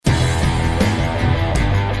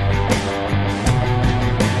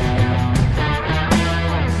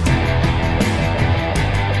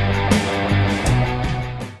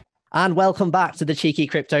And welcome back to the Cheeky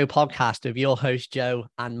Crypto Podcast with your host, Joe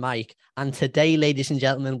and Mike. And today, ladies and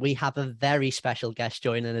gentlemen, we have a very special guest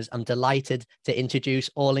joining us. I'm delighted to introduce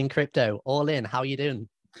All In Crypto. All In, how are you doing?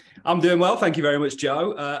 I'm doing well. Thank you very much,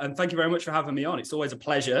 Joe. And thank you very much for having me on. It's always a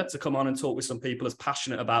pleasure to come on and talk with some people as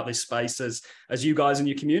passionate about this space as you guys in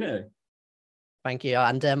your community. Thank you.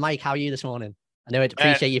 And Mike, how are you this morning? I know I'd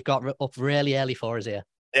appreciate you've got up really early for us here.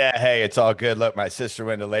 Yeah, hey, it's all good. Look, my sister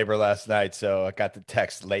went to labor last night, so I got the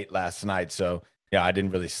text late last night. So, yeah, I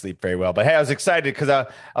didn't really sleep very well. But hey, I was excited because I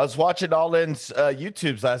was watching All In's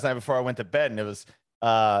YouTubes last night before I went to bed, and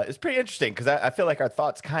it's pretty interesting because I feel like our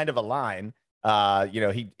thoughts kind of align.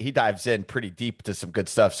 He dives in pretty deep to some good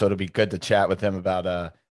stuff, so it'll be good to chat with him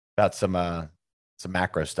about some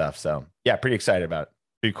macro stuff. So, yeah, pretty excited about it.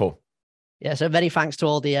 Pretty cool. Yeah, so many thanks to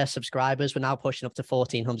all the subscribers. We're now pushing up to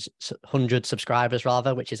 1,400 subscribers,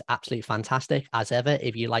 which is absolutely fantastic. As ever,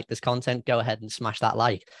 if you like this content, go ahead and smash that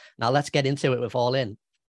like. Now, let's get into it with All In.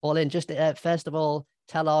 All In, just first of all,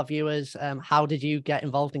 tell our viewers, how did you get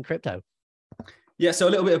involved in crypto? Yeah, so a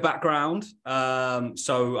little bit of background.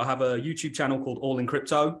 So I have a YouTube channel called All In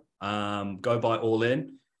Crypto. Go by All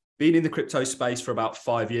In. Been in the crypto space for about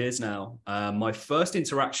 5 years now. My first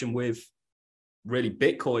interaction with really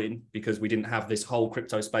Bitcoin, because we didn't have this whole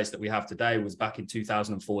crypto space that we have today, was back in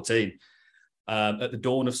 2014 at the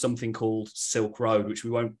dawn of something called Silk Road, which we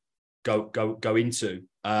won't go into.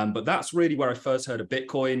 But that's really where I first heard of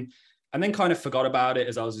Bitcoin, and then kind of forgot about it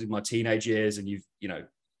as I was in my teenage years. And you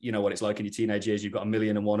know what it's like in your teenage years. You've got a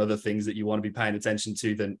million and one other things that you want to be paying attention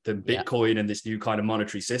to than Bitcoin and this new kind of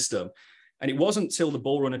monetary system. And it wasn't till the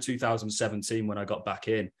bull run of 2017 when I got back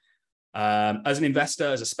in. As an investor,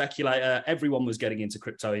 as a speculator, everyone was getting into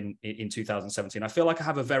crypto in 2017. I feel like I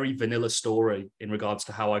have a very vanilla story in regards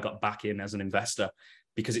to how I got back in as an investor,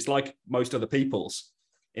 because it's like most other people's.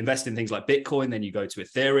 Invest in things like Bitcoin, then you go to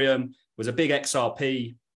Ethereum. Was a big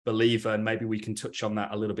XRP believer, and maybe we can touch on that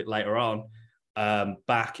a little bit later on,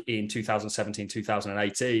 back in 2017,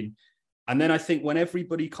 2018. And then I think when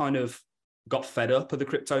everybody kind of got fed up of the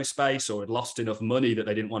crypto space or had lost enough money that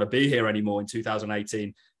they didn't want to be here anymore in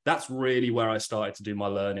 2018, that's really where I started to do my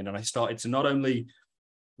learning. And I started to not only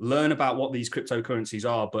learn about what these cryptocurrencies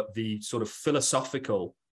are, but the sort of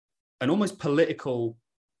philosophical and almost political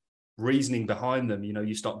reasoning behind them. You know,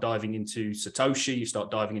 you start diving into Satoshi, you start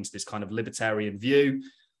diving into this kind of libertarian view.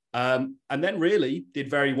 And then really did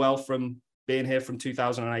very well from being here from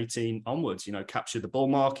 2018 onwards. You know, captured the bull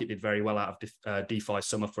market, did very well out of DeFi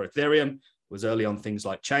summer for Ethereum, was early on things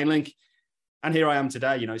like Chainlink. And here I am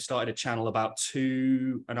today, you know, started a channel about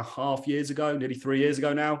 2.5 years ago, nearly 3 years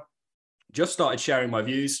ago now. Just started sharing my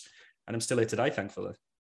views, and I'm still here today, thankfully.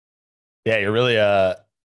 Yeah, you're really,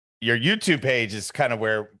 your YouTube page is kind of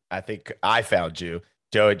where I think I found you.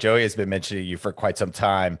 Joey has been mentioning you for quite some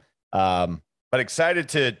time, but excited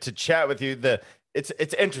to chat with you.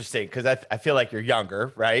 It's interesting because I feel like you're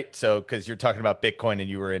younger, right? So, because you're talking about Bitcoin and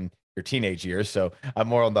you were in your teenage years. So I'm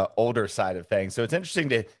more on the older side of things. So it's interesting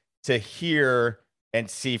to hear and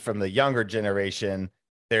see from the younger generation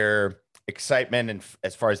their excitement and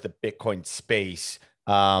as far as the Bitcoin space.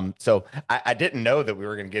 So I didn't know that we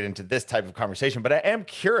were going to get into this type of conversation, but I am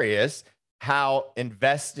curious how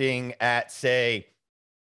investing at, say,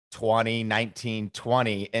 19,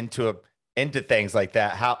 20 into things like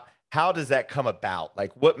that, how does that come about?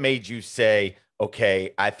 Like, what made you say,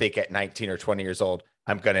 okay, I think at 19 or 20 years old,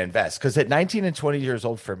 I'm going to invest? Because at 19 and 20 years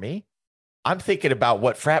old, for me, I'm thinking about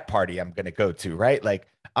what frat party I'm going to go to, right? Like,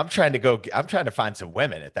 I'm trying to find some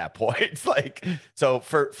women at that point. It's like, so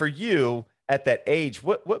for you at that age,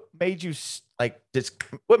 what made you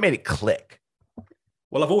what made it click?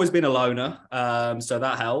 Well, I've always been a loner, so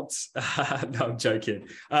that helps. No, I'm joking.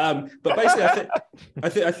 But basically,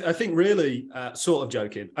 I think really, sort of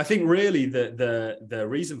joking. I think really the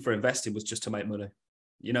reason for investing was just to make money.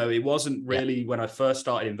 You know, it wasn't really when I first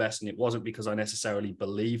started investing, it wasn't because I necessarily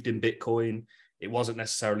believed in Bitcoin. It wasn't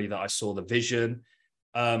necessarily that I saw the vision.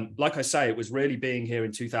 Like I say, it was really being here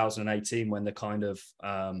in 2018 when the kind of,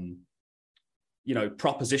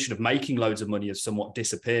 proposition of making loads of money has somewhat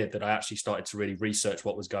disappeared, that I actually started to really research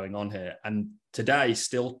what was going on here. And today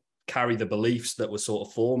still carry the beliefs that were sort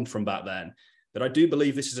of formed from back then, that I do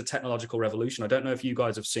believe this is a technological revolution. I don't know if you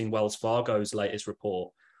guys have seen Wells Fargo's latest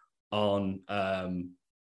report on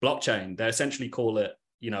blockchain. They essentially call it,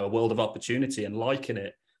 a world of opportunity, and liken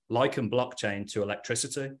blockchain to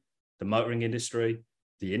electricity, the motoring industry,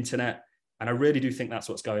 the internet. And I really do think that's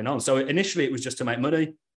what's going on. So initially it was just to make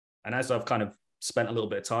money. And as I've kind of spent a little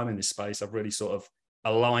bit of time in this space, I've really sort of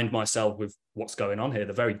aligned myself with what's going on here.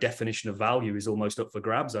 The very definition of value is almost up for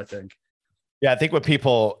grabs, I think. Yeah, I think when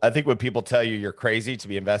people tell you you're crazy to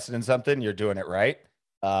be invested in something, you're doing it right.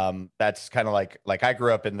 That's kind of like I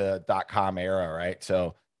grew up in the .com era, right?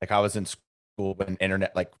 So like I was in school when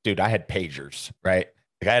internet, like, dude, I had pagers, right?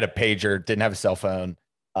 Like I had a pager, didn't have a cell phone.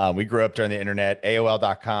 We grew up during the internet.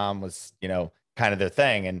 AOL.com was, kind of their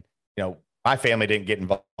thing. And, my family didn't get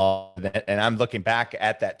involved in it. And I'm looking back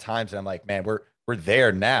at that times and I'm like, man, we're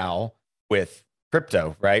there now with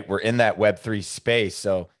crypto, right? We're in that Web3 space.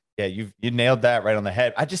 So yeah, you nailed that right on the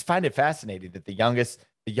head. I just find it fascinating that the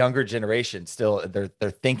younger generation still they're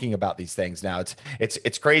thinking about these things now.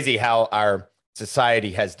 It's crazy how our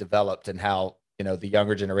society has developed and how, the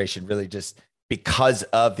younger generation really just because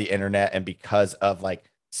of the internet and because of like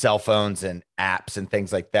cell phones and apps and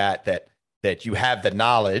things like that you have the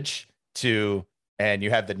knowledge to and you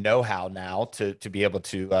have the know-how now to be able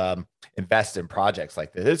to invest in projects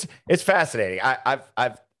like this. It's fascinating.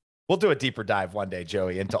 We'll do a deeper dive one day,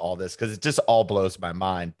 Joey, into all this because it just all blows my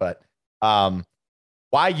mind. But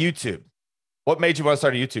why YouTube? What made you want to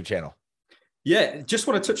start a YouTube channel? Yeah, just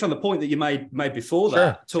want to touch on the point that you made before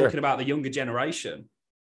that, talking about the younger generation.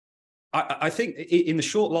 I think in the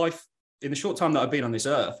short time that I've been on this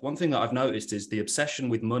earth, one thing that I've noticed is the obsession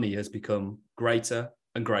with money has become greater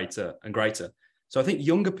and greater and greater. So I think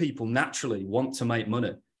younger people naturally want to make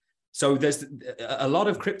money. So there's a lot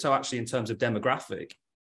of crypto actually in terms of demographic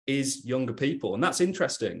is younger people. And that's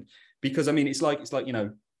interesting because I mean, it's like,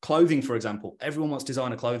 clothing, for example, everyone wants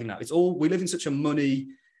designer clothing now. We live in such a money,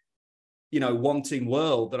 wanting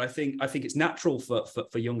world that I think it's natural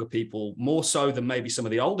for younger people more so than maybe some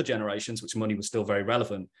of the older generations, which money was still very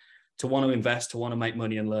relevant, to want to invest, to want to make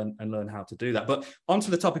money and learn how to do that. But onto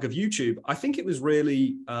the topic of YouTube, I think it was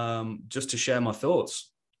really just to share my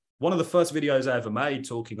thoughts. One of the first videos I ever made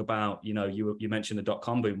talking about, you mentioned the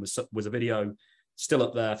 .com boom was a video still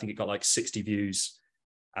up there. I think it got like 60 views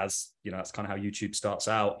as, that's kind of how YouTube starts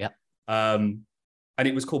out. Yeah. And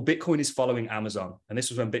it was called Bitcoin is Following Amazon. And this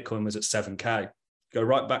was when Bitcoin was at 7K. Go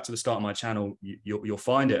right back to the start of my channel, you'll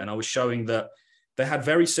find it. And I was showing that they had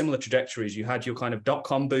very similar trajectories. You had your kind of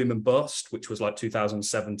 .com boom and bust, which was like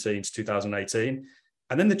 2017 to 2018.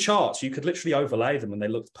 And then the charts, you could literally overlay them and they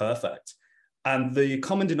looked perfect. And the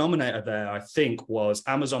common denominator there, I think, was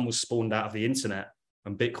Amazon was spawned out of the internet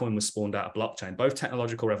and Bitcoin was spawned out of blockchain, both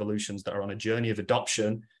technological revolutions that are on a journey of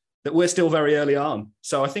adoption that we're still very early on.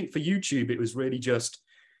 So I think for YouTube, it was really just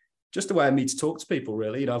a way of me to talk to people,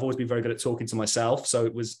 really. I've always been very good at talking to myself. So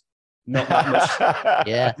it was not that much.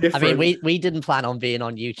 Yeah. Different. I mean, we didn't plan on being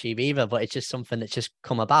on YouTube either, but it's just something that's just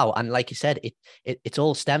come about. And like you said, it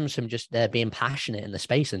all stems from just being passionate in the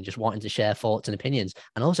space and just wanting to share thoughts and opinions.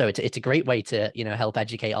 And also it's a great way to, help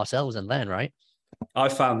educate ourselves and learn, right? I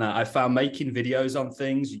found making videos on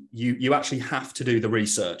things, you actually have to do the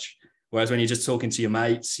research. Whereas when you're just talking to your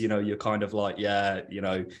mates, you're kind of like,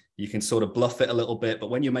 you can sort of bluff it a little bit. But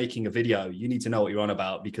when you're making a video, you need to know what you're on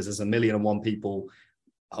about because there's 1,000,001 people.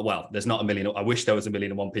 Well, there's not 1,000,000. I wish there was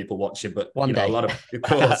 1,000,001 people watching, but one day. a lot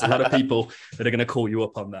of people that are going to call you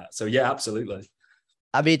up on that. So yeah, absolutely.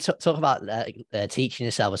 I mean, talk about teaching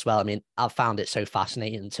yourself as well. I mean, I've found it so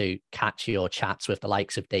fascinating to catch your chats with the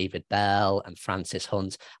likes of David Bell and Francis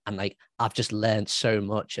Hunt. And I've just learned so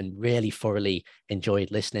much and really thoroughly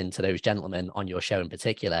enjoyed listening to those gentlemen on your show in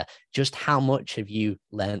particular. Just how much have you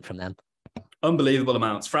learned from them? Unbelievable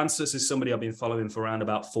amounts. Francis is somebody I've been following for around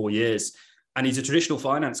about 4 years. And he's a traditional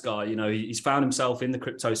finance guy. He's found himself in the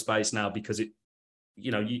crypto space now because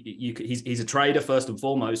he's a trader first and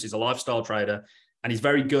foremost. He's a lifestyle trader. And he's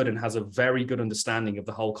very good and has a very good understanding of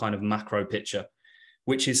the whole kind of macro picture,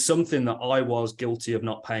 which is something that I was guilty of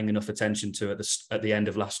not paying enough attention to at the end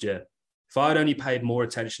of last year. If I had only paid more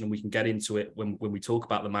attention, and we can get into it when we talk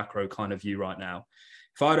about the macro kind of view right now,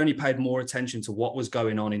 if I had only paid more attention to what was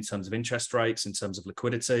going on in terms of interest rates, in terms of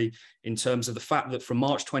liquidity, in terms of the fact that from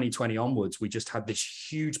March 2020 onwards, we just had this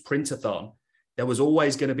huge printathon, there was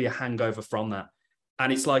always going to be a hangover from that.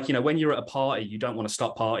 And it's like, when you're at a party, you don't want to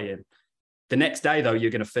stop partying. The next day, though,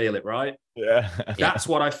 you're going to feel it, right? Yeah. That's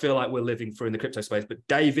what I feel like we're living through in the crypto space. But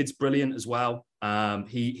David's brilliant as well.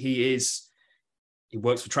 He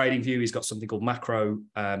works for TradingView. He's got something called Macro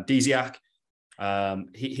Desiac.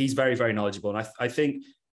 He's very, very knowledgeable. And I think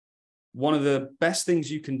one of the best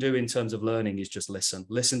things you can do in terms of learning is just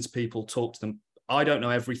listen to people, talk to them. I don't know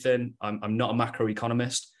everything. I'm not a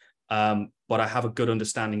macroeconomist, but I have a good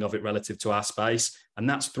understanding of it relative to our space. And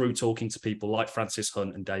that's through talking to people like Francis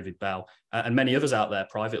Hunt and David Bell and many others out there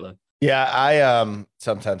privately. Yeah, I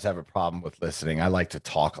sometimes have a problem with listening. I like to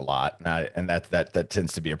talk a lot, and that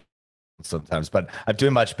tends to be a problem sometimes, but I'm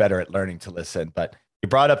doing much better at learning to listen. But you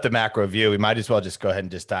brought up the macro view. We might as well just go ahead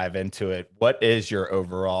and just dive into it. What is your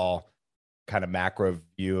overall kind of macro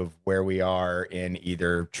view of where we are in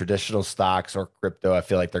either traditional stocks or crypto. I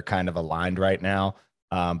feel like they're kind of aligned right now.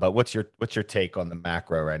 But what's your take on the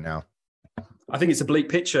macro right now? I think it's a bleak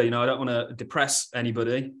picture. I don't want to depress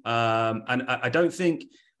anybody. And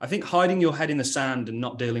I think hiding your head in the sand and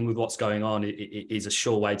not dealing with what's going on is a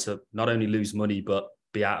sure way to not only lose money, but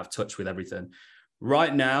be out of touch with everything.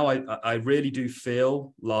 Right now, I really do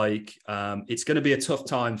feel like it's going to be a tough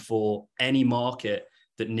time for any market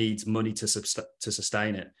that needs money to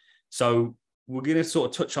sustain it. So we're going to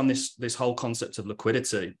sort of touch on this whole concept of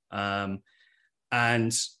liquidity.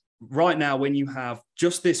 And right now, when you have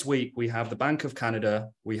just this week, we have the Bank of Canada,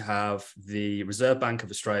 we have the Reserve Bank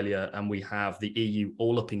of Australia, and we have the EU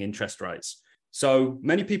all upping interest rates. So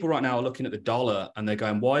many people right now are looking at the dollar and they're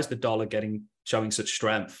going, why is the dollar showing such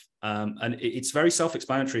strength? And it's very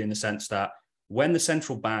self-explanatory in the sense that when the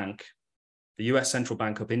central bank, the US central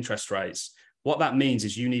bank, up interest rates, what that means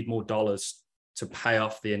is you need more dollars to pay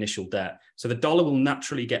off the initial debt. So the dollar will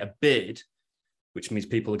naturally get a bid, which means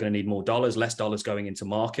people are going to need more dollars, less dollars going into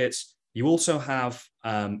markets. You also have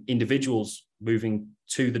individuals moving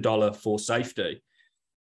to the dollar for safety.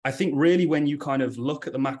 I think really when you kind of look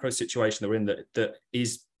at the macro situation they're in, that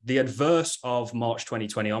is the adverse of March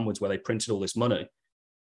 2020 onwards, where they printed all this money.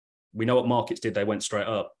 We know what markets did. They went straight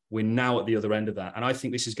up. We're now at the other end of that. And I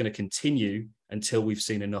think this is going to continue until we've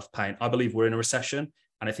seen enough pain. I believe we're in a recession,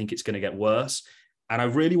 and I think it's going to get worse. And I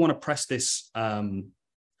really want to press this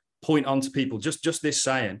point on to people, just this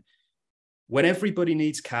saying, when everybody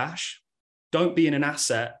needs cash, don't be in an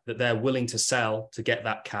asset that they're willing to sell to get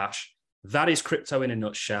that cash. That is crypto in a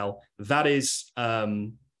nutshell. That is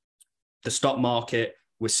the stock market.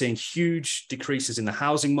 We're seeing huge decreases in the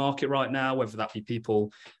housing market right now, whether that be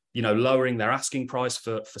people lowering their asking price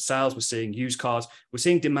for sales. We're seeing used cars. We're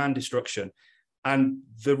seeing demand destruction. And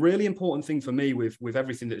the really important thing for me with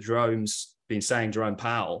everything that Jerome's been saying, Jerome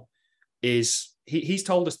Powell, is he's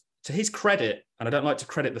told us, to his credit, and I don't like to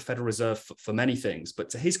credit the Federal Reserve for many things,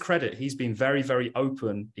 but to his credit, he's been very, very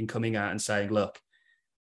open in coming out and saying, look,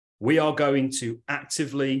 we are going to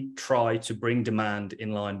actively try to bring demand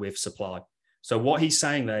in line with supply. So what he's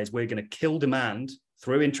saying there is we're going to kill demand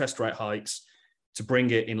through interest rate hikes to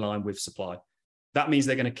bring it in line with supply. That means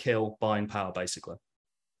they're going to kill buying power, basically.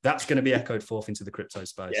 That's going to be echoed forth into the crypto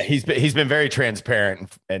space. Yeah, he's been very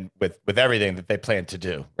transparent and with everything that they plan to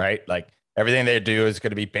do, right? Like everything they do is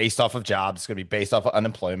going to be based off of jobs. It's going to be based off of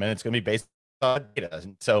unemployment. It's going to be based on data.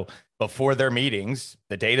 And so before their meetings,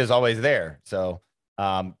 the data is always there. So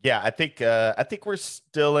I think we're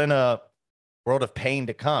still in a world of pain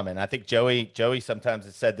to come. And I think Joey sometimes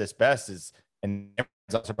has said this best and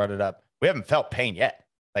everyone's also brought it up. We haven't felt pain yet.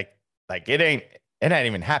 Like it ain't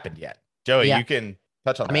even happened yet. Joey, you can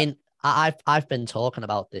touch on that. I mean, I've been talking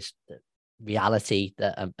about this reality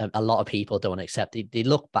that a lot of people don't accept. They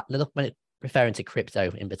look back, when referring to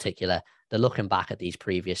crypto in particular, they're looking back at these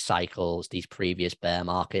previous cycles, these previous bear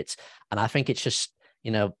markets. And I think it's just,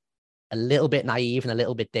 a little bit naive and a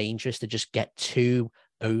little bit dangerous to just get too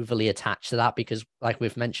overly attached to that, because like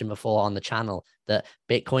we've mentioned before on the channel, that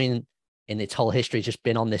Bitcoin in its whole history has just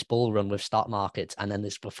been on this bull run with stock markets, and then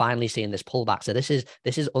we're finally seeing this pullback. So this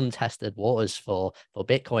is untested waters for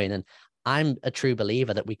Bitcoin, and I'm a true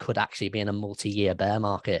believer that we could actually be in a multi-year bear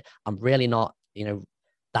market. I'm really not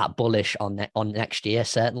that bullish on next year,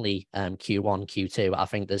 certainly Q1, Q2. I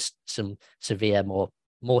think there's some severe,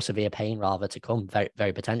 more severe pain rather to come, very,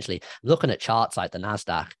 very potentially. Looking at charts like the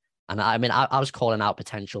NASDAQ, and I mean, I was calling out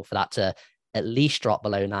potential for that to at least drop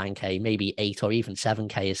below 9K, maybe 8 or even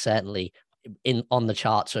 7K is certainly on the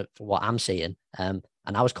charts for what I'm seeing. And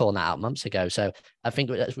I was calling that out months ago. So I think,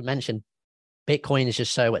 as we mentioned, Bitcoin is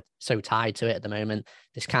just so tied to it at the moment.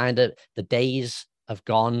 This kind of, the days have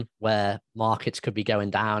gone where markets could be going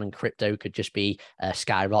down and crypto could just be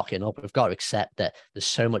skyrocketing up. We've got to accept that there's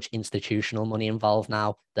so much institutional money involved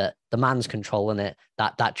now that the man's controlling it.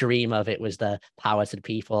 That dream of it was the power to the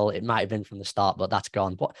people. It might have been from the start, but that's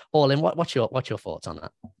gone. What's your thoughts on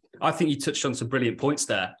that? I think you touched on some brilliant points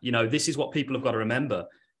there. This is what people have got to remember.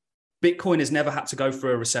 Bitcoin has never had to go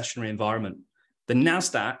through a recessionary environment. The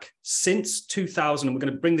NASDAQ since 2000, and we're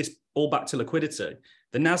going to bring this all back to liquidity,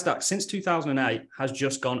 the NASDAQ since 2008 has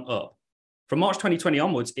just gone up. From March 2020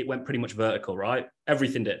 onwards, it went pretty much vertical, right?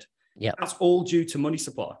 Everything did. Yeah. That's all due to money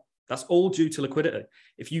supply. That's all due to liquidity.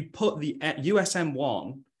 If you put the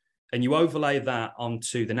USM1 and you overlay that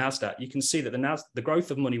onto the NASDAQ, you can see that the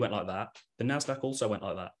growth of money went like that. The NASDAQ also went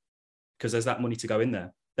like that because there's that money to go in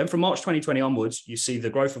there. Then from March 2020 onwards, you see the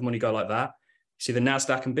growth of money go like that. You see the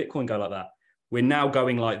NASDAQ and Bitcoin go like that. We're now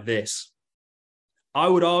going like this. I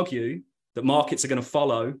would argue that markets are going to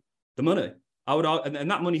follow the money.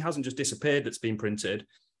 and that money hasn't just disappeared that's been printed,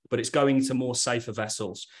 but it's going into more safer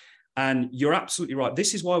vessels. And you're absolutely right.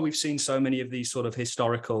 This is why we've seen so many of these sort of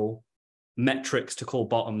historical metrics to call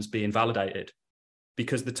bottoms being validated,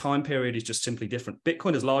 because the time period is just simply different.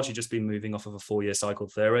 Bitcoin has largely just been moving off of a 4-year cycle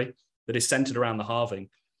theory that is centered around the halving.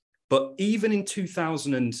 But even in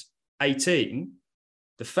 2018,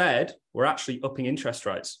 the Fed were actually upping interest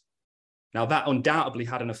rates. Now, that undoubtedly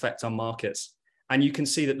had an effect on markets. And you can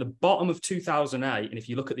see that the bottom of 2008, and if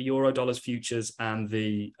you look at the Eurodollars futures and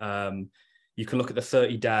you can look at the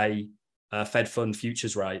 30-day Fed fund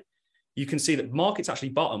futures rate, you can see that markets actually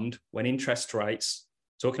bottomed when interest rates,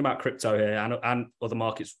 talking about crypto here and other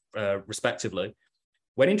markets respectively,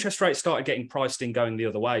 when interest rates started getting priced in going the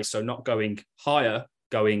other way, so not going higher,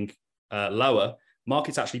 going lower,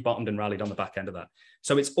 markets actually bottomed and rallied on the back end of that.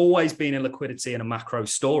 So it's always been a liquidity and a macro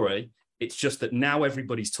story. It's just that now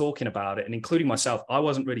everybody's talking about it, and including myself, I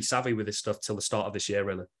wasn't really savvy with this stuff till the start of this year,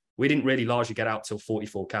 really. We didn't really largely get out till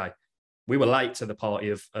 44K. We were late to the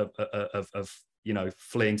party of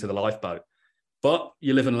fleeing to the lifeboat. But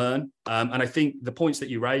you live and learn. And I think the points that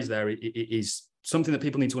you raise there is something that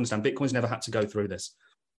people need to understand. Bitcoin's never had to go through this,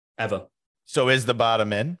 ever. So is the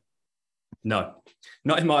bottom in? No,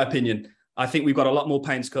 not in my opinion. I think we've got a lot more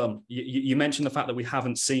pain to come. You mentioned the fact that we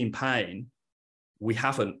haven't seen pain. We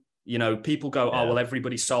haven't. People go, oh, well,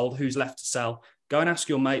 everybody's sold. Who's left to sell? Go and ask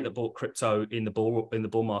your mate that bought crypto in the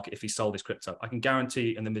bull market if he sold his crypto. I can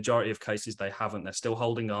guarantee in the majority of cases they haven't. They're still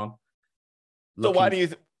holding on. So why do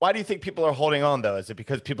you think people are holding on, though? Is it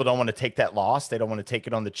because people don't want to take that loss? They don't want to take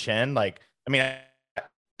it on the chin? Like, I mean,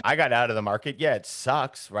 I got out of the market. Yeah, it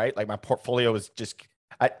sucks, right? Like my portfolio was just,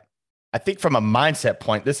 I think from a mindset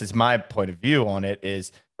point, this is my point of view on it,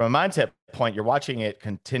 is from a mindset point, you're watching it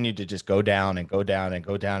continue to just go down and go down and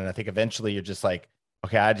go down. And I think eventually you're just like,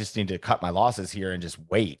 okay, I just need to cut my losses here and just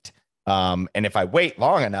wait. And if I wait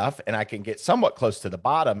long enough and I can get somewhat close to the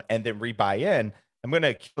bottom and then rebuy in, I'm going to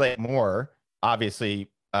accumulate more, obviously,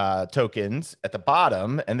 tokens at the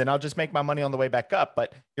bottom, and then I'll just make my money on the way back up.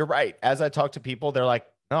 But you're right. As I talk to people, they're like,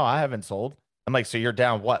 no, I haven't sold. I'm like, so you're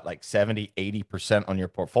down what, like 70, 80% on your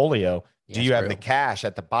portfolio. Do you have the cash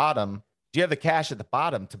at the bottom? Do you have the cash at the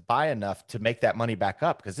bottom to buy enough to make that money back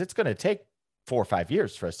up? Because it's going to take 4 or 5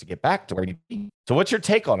 years for us to get back to where you need. So what's your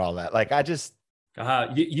take on all that? Like, I just...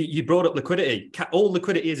 you brought up liquidity. All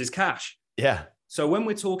liquidity is cash. Yeah. So when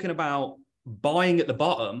we're talking about buying at the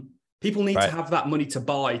bottom, people need to have that money to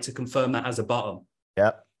buy to confirm that as a bottom.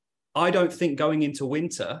 Yep. I don't think going into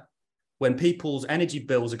winter, when people's energy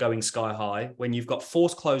bills are going sky high, when you've got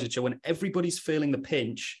forced closure, when everybody's feeling the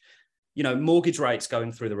pinch, mortgage rates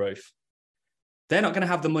going through the roof, they're not going to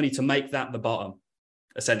have the money to make that the bottom,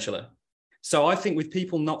 essentially. So I think with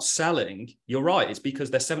people not selling, you're right. It's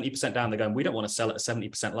because they're 70% down. They're going, we don't want to sell at a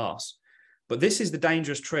 70% loss. But this is the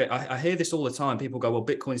dangerous trick. I hear this all the time. People go, well,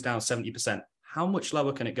 Bitcoin's down 70%. How much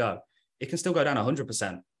lower can it go? It can still go down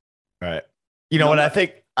 100%. Right. You know what?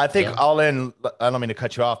 I think all in, I don't mean to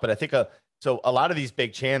cut you off, but I think so a lot of these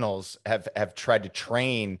big channels have tried to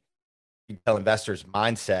train retail investors'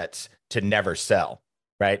 mindsets to never sell,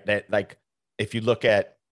 right? That, like, if you look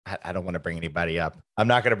at, I don't want to bring anybody up. I'm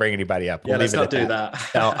not going to bring anybody up. Yeah, let's not do that.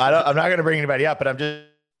 No, I'm not going to bring anybody up, but I'm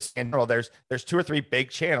just in general, there's 2 or 3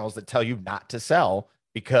 big channels that tell you not to sell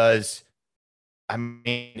because, I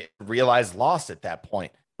mean, realize loss at that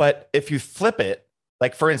point. But if you flip it,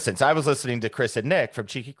 like for instance, I was listening to Chris and Nick from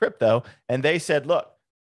Cheeky Crypto, and they said, look,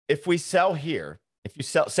 if we sell here, if you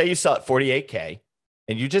sell, say you sell at 48K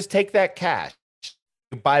and you just take that cash,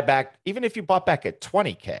 you buy back, even if you bought back at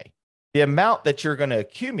 20K, the amount that you're going to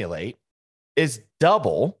accumulate is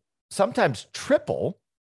double, sometimes triple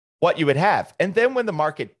what you would have. And then when the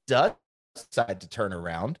market does decide to turn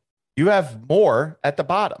around, you have more at the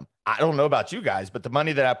bottom. I don't know about you guys, but the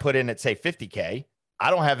money that I put in at, say, 50K, I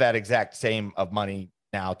don't have that exact same of money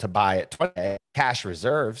now to buy at 20 cash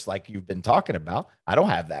reserves like you've been talking about. I don't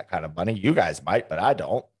have that kind of money. You guys might, but I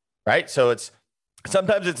don't. Right. So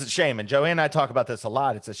sometimes it's a shame. And Joey and I talk about this a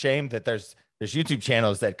lot. It's a shame that there's YouTube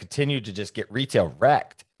channels that continue to just get retail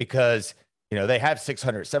wrecked because, they have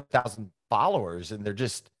 600, 7,000 followers and they're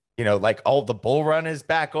just, like, oh, the bull run is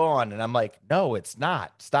back on. And I'm like, no, it's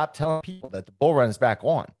not. Stop telling people that the bull run is back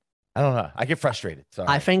on. I don't know. I get frustrated. Sorry.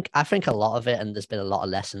 I think a lot of it, and there's been a lot of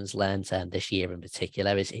lessons learned this year in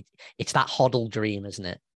particular, is it's that hodl dream, isn't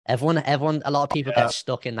it? Everyone, a lot of people get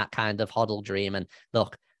stuck in that kind of hodl dream. And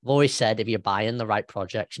look, I've always said, if you're buying the right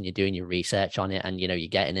projects and you're doing your research on it and, you're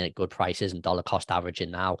getting in at good prices and dollar cost averaging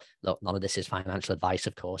now, look, none of this is financial advice,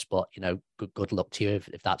 of course, but, good luck to you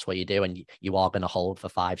if that's what you do. And you are going to hold for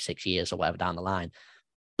 5-6 years or whatever down the line.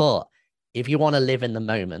 But if you want to live in the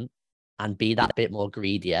moment, and be that bit more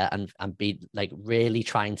greedier and be like really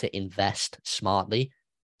trying to invest smartly,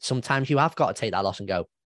 sometimes you have got to take that loss and go,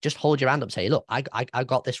 just hold your hand up, say, look, I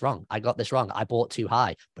got this wrong. I got this wrong. I bought too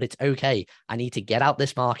high, but it's okay. I need to get out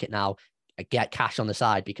this market now, get cash on the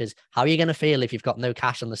side, because how are you going to feel if you've got no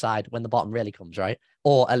cash on the side when the bottom really comes, right?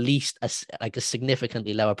 Or at least a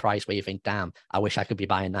significantly lower price where you think, damn, I wish I could be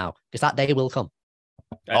buying now, because that day will come.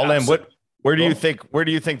 All in, where do you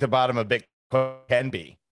think the bottom of Bitcoin can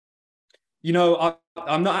be? You know,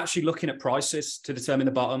 I'm not actually looking at prices to determine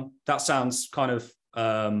the bottom. That sounds kind of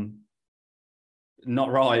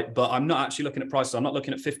not right, but I'm not actually looking at prices. I'm not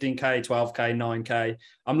looking at 15K, 12K, 9K.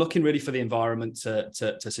 I'm looking really for the environment to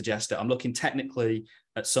suggest it. I'm looking technically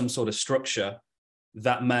at some sort of structure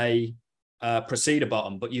that may precede a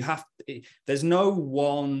bottom, but there's no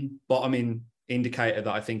one bottoming indicator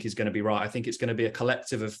that I think is going to be right. I think it's going to be a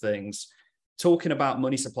collective of things. Talking about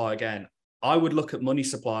money supply again, I would look at money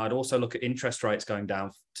supply. I'd also look at interest rates going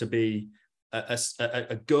down to be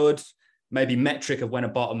a good maybe metric of when a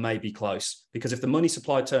bottom may be close. Because if the money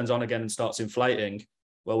supply turns on again and starts inflating,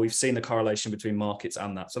 well, we've seen the correlation between markets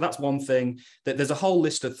and that. So that's one thing. There's a whole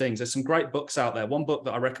list of things. There's some great books out there. One book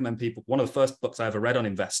that I recommend people, one of the first books I ever read on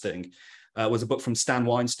investing was a book from Stan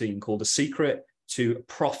Weinstein called The Secret to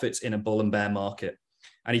Profits in a Bull and Bear Market.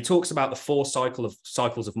 And he talks about the 4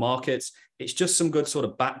 cycles of markets. It's just some good sort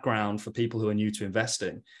of background for people who are new to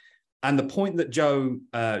investing. And the point that Joe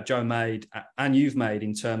made and you've made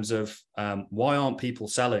in terms of why aren't people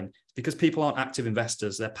selling? It's because people aren't active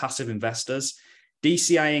investors. They're passive investors.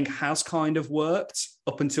 DCAing has kind of worked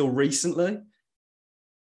up until recently,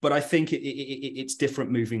 but I think it's different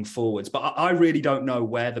moving forwards. But I really don't know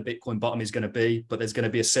where the Bitcoin bottom is going to be, but there's going to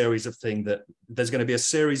be a series of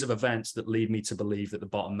events that lead me to believe that the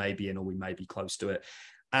bottom may be in, or we may be close to it.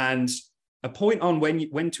 And a point on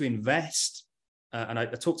when to invest, and I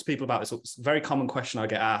talk to people about this, it's a very common question I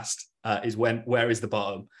get asked is where is the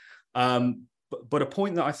bottom? But a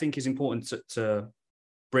point that I think is important to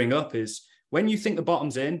bring up is when you think the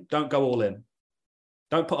bottom's in, don't go all in.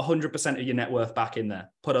 Don't put 100% of your net worth back in there.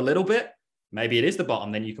 Put a little bit. Maybe it is the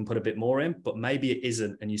bottom, then you can put a bit more in, but maybe it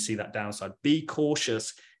isn't, and you see that downside. Be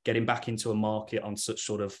cautious getting back into a market on such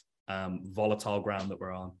sort of volatile ground that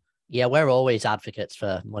we're on. Yeah, we're always advocates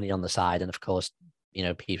for money on the side. And of course, you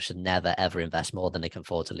know, people should never, ever invest more than they can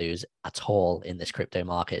afford to lose at all in this crypto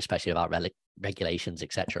market, especially about regulations,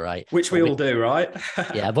 etc. Right? Which we all do, right?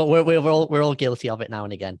 Yeah, but we're all guilty of it now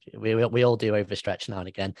and again. We all do overstretch now and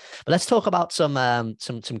again. But let's talk about some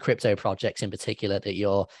crypto projects in particular that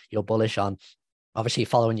you're bullish on. Obviously,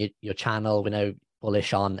 following your channel, we know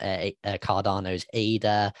bullish on Cardano's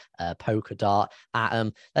ADA, Polkadot,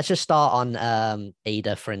 Atom. Let's just start on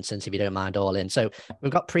ADA, for instance, if you don't mind, all in. So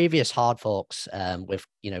we've got previous hard forks with,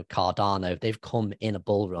 you know, Cardano. They've come in a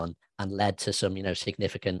bull run and led to some, you know,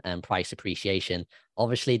 significant price appreciation.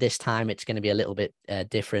 Obviously, this time it's going to be a little bit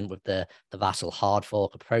different with the Vassal hard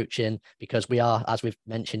fork approaching, because we are, as we've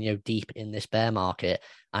mentioned, you know, deep in this bear market.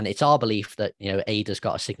 And it's our belief that, you know, ADA's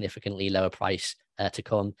got a significantly lower price to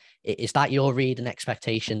come. Is that your read and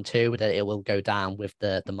expectation too, that it will go down with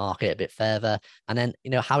the market a bit further? And then,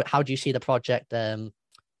 you know, how do you see the project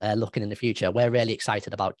looking in the future? We're really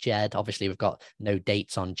excited about Jed. Obviously, we've got no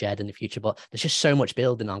dates on Jed in the future, but there's just so much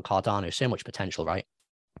building on Cardano, so much potential, right?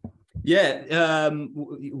 Yeah,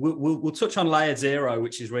 we'll touch on layer 0,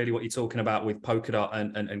 which is really what you're talking about with Polkadot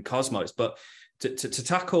and Cosmos. But to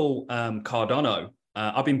tackle Cardano,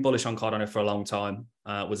 I've been bullish on Cardano for a long time.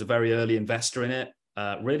 Was a very early investor in it,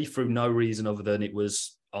 really through no reason other than it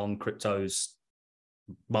was on crypto's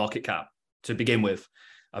market cap to begin with.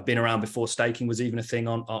 I've been around before staking was even a thing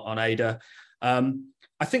on ADA.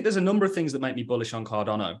 I think there's a number of things that make me bullish on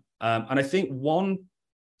Cardano. And I think one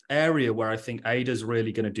area where I think ADA is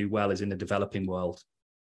really going to do well is in the developing world.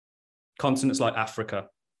 Continents like Africa,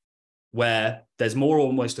 where there's more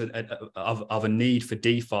almost of a need for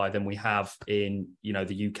DeFi than we have in, you know,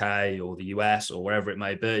 the UK or the US or wherever it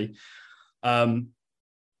may be.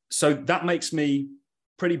 So that makes me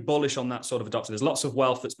pretty bullish on that sort of adoption. There's lots of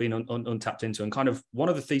wealth that's been untapped into, and kind of one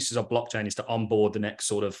of the theses of blockchain is to onboard the next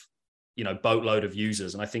sort of, you know, boatload of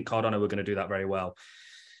users. And I think Cardano are going to do that very well.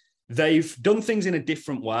 They've done things in a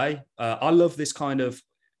different way. I love this kind of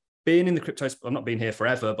being in the crypto. I've not been here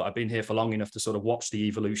forever, but I've been here for long enough to sort of watch the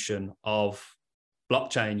evolution of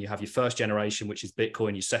blockchain. You have your first generation, which is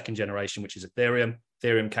Bitcoin, your second generation, which is Ethereum.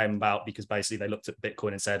 Ethereum came about because basically they looked at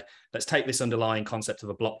Bitcoin and said, let's take this underlying concept of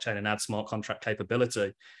a blockchain and add smart contract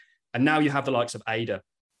capability. And now you have the likes of ADA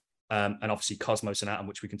and obviously Cosmos and Atom,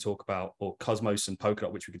 which we can talk about, or Cosmos and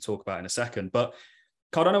Polkadot, which we can talk about in a second. But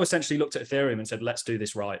Cardano essentially looked at Ethereum and said, let's do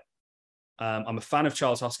this right. I'm a fan of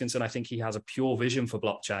Charles Hoskinson. I think he has a pure vision for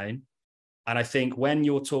blockchain. And I think when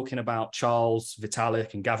you're talking about Charles,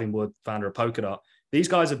 Vitalik, and Gavin Wood, founder of Polkadot, these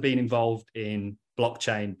guys have been involved in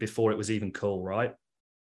blockchain before it was even cool, right?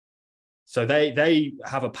 So they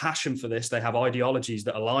have a passion for this. They have ideologies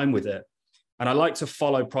that align with it. And I like to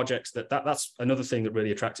follow projects that's another thing that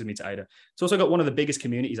really attracted me to ADA. It's also got one of the biggest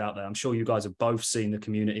communities out there. I'm sure you guys have both seen the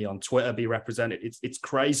community on Twitter be represented. It's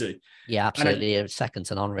crazy. Yeah, absolutely. It's second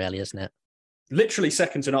to none, really, isn't it? Literally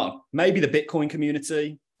second to none. Maybe the Bitcoin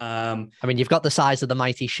community. I mean, you've got the size of the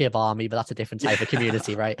mighty Shiv army, but that's a different type of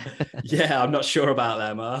community, right? Yeah, I'm not sure about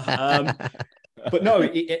them. But no,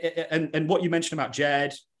 and what you mentioned about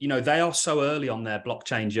Jed, they are so early on their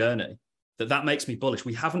blockchain journey that makes me bullish.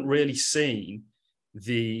 We haven't really seen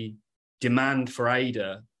the demand for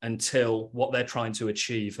ADA until what they're trying to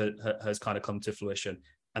achieve has kind of come to fruition.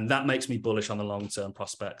 And that makes me bullish on the long-term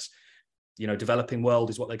prospects. Developing world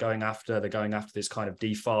is what they're going after. They're going after this kind of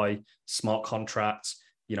DeFi, smart contracts,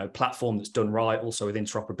 platform that's done right, also with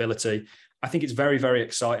interoperability. I think it's very, very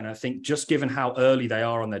exciting. I think just given how early they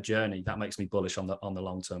are on their journey, that makes me bullish on the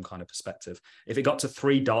long-term kind of perspective. If it got to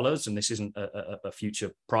 $3, and this isn't a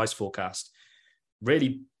future price forecast,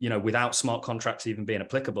 really, without smart contracts even being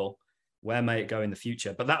applicable, where may it go in the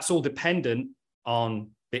future? But that's all dependent on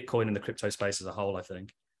Bitcoin and the crypto space as a whole, I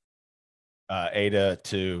think. ADA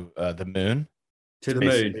to the moon. To the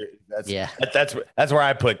moon. That's where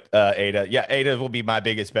I put ADA. Yeah, ADA will be my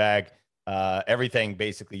biggest bag. Everything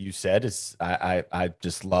basically you said is I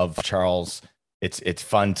just love Charles. It's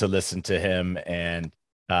fun to listen to him, and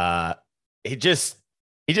he just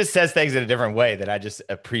says things in a different way that I just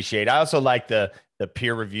appreciate. I also like the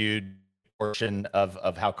peer reviewed portion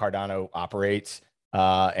of how Cardano operates,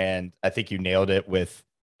 and I think you nailed it with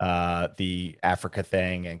the Africa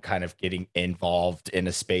thing and kind of getting involved in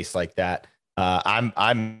a space like that.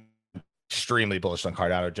 I'm extremely bullish on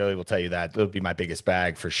Cardano. Joey will tell you that. It would be my biggest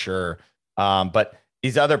bag for sure. But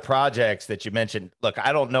these other projects that you mentioned, look,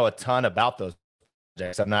 I don't know a ton about those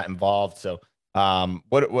projects. I'm not involved. So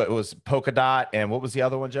what was Polkadot and what was the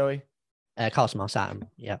other one, Joey? Cosmos Atom.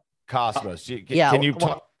 Yeah. Cosmos. Can you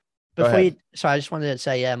talk? Sorry, I just wanted to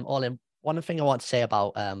say, all in. One thing I want to say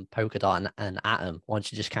about Polkadot and Atom, I want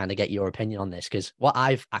to just kind of get your opinion on this, because what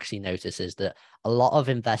I've actually noticed is that a lot of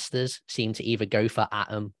investors seem to either go for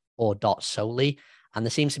Atom or DOT solely. And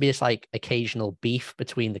there seems to be this like occasional beef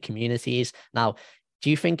between the communities. Now,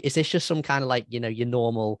 do you think, is this just some kind of like, your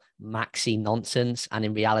normal maxi nonsense, and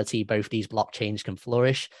in reality, both these blockchains can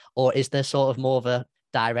flourish? Or is there sort of more of a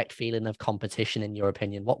direct feeling of competition in your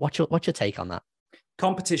opinion? What's your take on that?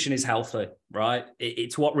 Competition is healthy, right?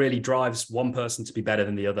 It's what really drives one person to be better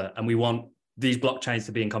than the other. And we want these blockchains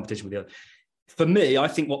to be in competition with the other. For me, I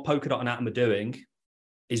think what Polkadot and Atom are doing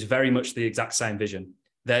is very much the exact same vision.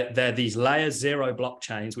 They're these layer zero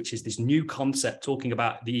blockchains, which is this new concept talking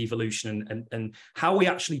about the evolution and how we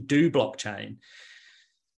actually do blockchain.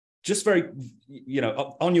 Just very,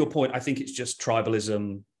 on your point, I think it's just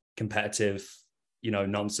tribalism, competitive,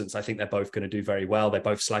 nonsense. I think they're both going to do very well. They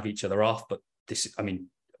both slag each other off, but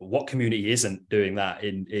what community isn't doing that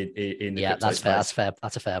in the that's fair. That's fair.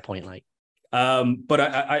 That's a fair point. But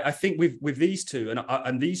I think with these two,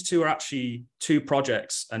 and these two are actually two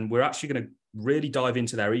projects, and we're actually going to really dive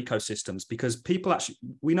into their ecosystems, because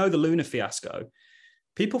we know the Luna fiasco.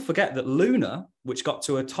 People forget that Luna, which got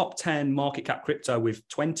to a top 10 market cap crypto with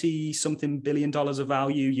 20 something billion dollars of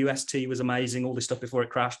value, UST was amazing, all this stuff before it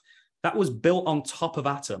crashed, that was built on top of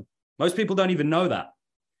Atom. Most people don't even know that.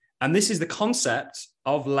 And this is the concept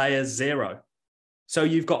of layer zero. So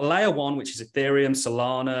you've got layer one, which is Ethereum,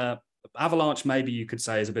 Solana, Avalanche, maybe you could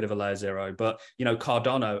say is a bit of a layer zero, but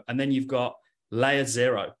Cardano. And then you've got layer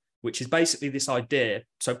zero, which is basically this idea.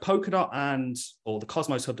 So Polkadot or the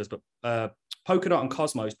Cosmos Hub does, but Polkadot and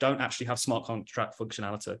Cosmos don't actually have smart contract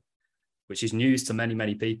functionality, which is news to many,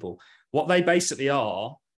 many people. What they basically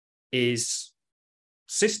are is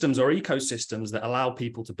systems or ecosystems that allow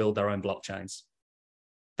people to build their own blockchains.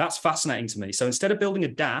 That's fascinating to me. So instead of building a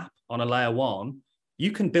dApp on a layer one,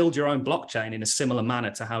 you can build your own blockchain in a similar manner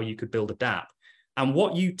to how you could build a dApp. And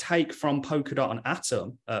what you take from Polkadot and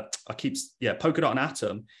Atom, Polkadot and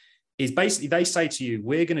Atom, is basically they say to you,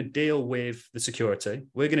 we're going to deal with the security.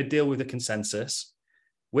 We're going to deal with the consensus.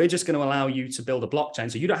 We're just going to allow you to build a blockchain.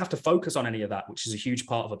 So you don't have to focus on any of that, which is a huge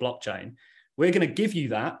part of a blockchain. We're going to give you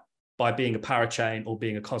that by being a parachain or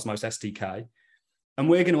being a Cosmos SDK. And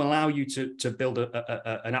we're going to allow you to build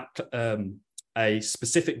a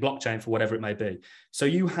specific blockchain for whatever it may be. So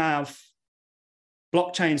you have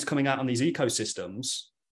blockchains coming out on these ecosystems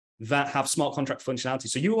that have smart contract functionality.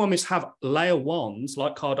 So you almost have layer ones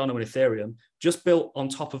like Cardano and Ethereum just built on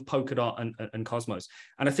top of Polkadot and Cosmos.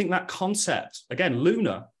 And I think that concept, again,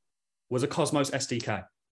 Luna was a Cosmos SDK.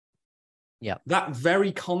 Yeah. That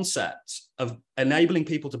very concept of enabling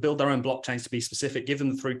people to build their own blockchains to be specific, give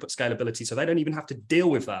them the throughput scalability so they don't even have to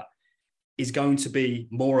deal with that, is going to be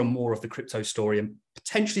more and more of the crypto story and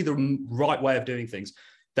potentially the right way of doing things.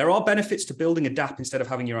 There are benefits to building a dApp instead of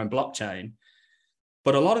having your own blockchain.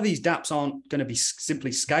 But a lot of these dApps aren't going to be simply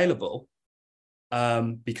scalable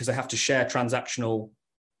because they have to share transactional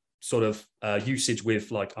sort of usage with,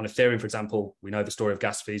 like on Ethereum, for example, we know the story of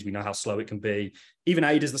gas fees. We know how slow it can be. Even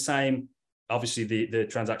ADA is the same. Obviously, the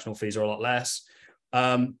transactional fees are a lot less.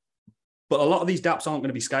 But a lot of these dApps aren't going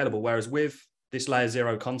to be scalable. Whereas with this layer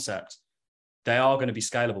zero concept, they are going to be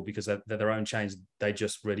scalable because they're their own chains. They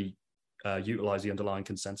just really utilize the underlying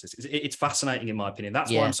consensus. It's fascinating, in my opinion.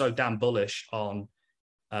 That's why I'm so damn bullish on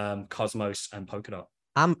Cosmos and Polkadot.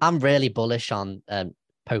 I'm really bullish on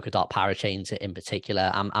Polkadot parachains in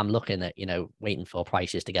particular. I'm looking at, waiting for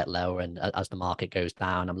prices to get lower, and as the market goes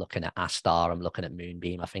down, I'm looking at Astar, I'm looking at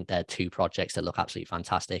Moonbeam. I think they're two projects that look absolutely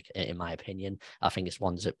fantastic in my opinion. I think it's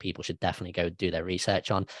ones that people should definitely go do their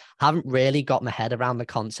research on. Haven't really got my head around the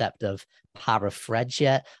concept of Parafred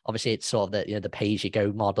yet. Obviously, it's sort of the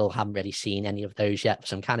pay-as-you-go model. Haven't really seen any of those yet,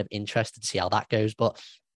 so I'm kind of interested to see how that goes. But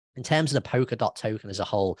in terms of the Polkadot token as a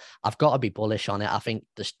whole, I've got to be bullish on it. I think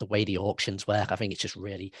the way the auctions work, I think it's just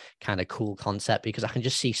really kind of cool concept, because I can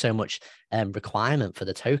just see so much requirement for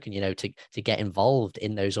the token, to get involved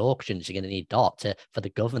in those auctions. You're going to need DOT. For the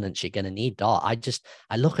governance, you're going to need DOT.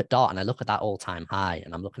 I look at DOT and I look at that all-time high,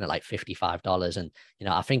 and I'm looking at like $55, and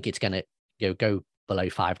I think it's going to go below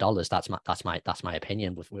 $5. That's my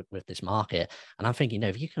opinion with this market. And I'm thinking,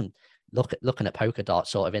 if you can looking at Polkadot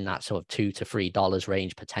sort of in that sort of $2 to $3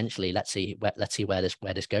 range potentially, let's see where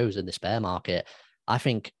this goes in this bear market. I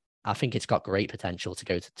think it's got great potential to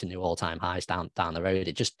go to new all-time highs down the road.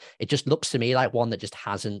 It just looks to me like one that just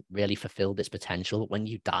hasn't really fulfilled its potential. When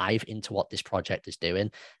you dive into what this project is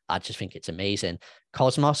doing, I just think it's amazing.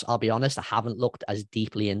 Cosmos, I'll be honest, I haven't looked as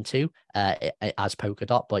deeply into as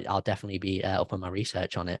Polkadot, but I'll definitely be up on my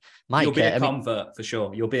research on it. Mike, you'll be a convert for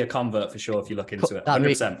sure. You'll be a convert for sure if you look into it.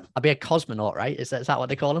 100%. I'll be a cosmonaut, right? Is that what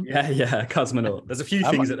they call them? Yeah, cosmonaut. There's a few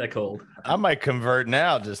things that they're called. I might convert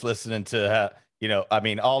now just listening to how,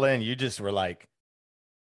 all in, you just were like,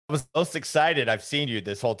 I was most excited I've seen you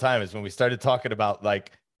this whole time is when we started talking about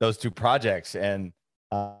like those two projects. And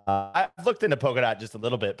I've looked into Polkadot just a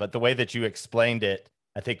little bit, but the way that you explained it,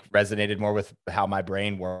 I think resonated more with how my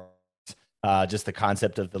brain works. Just the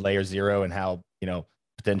concept of the layer zero and how,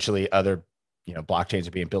 potentially other, blockchains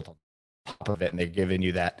are being built on top of it. And they're giving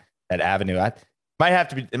you that avenue. It might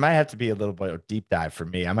have to be a little bit of a deep dive for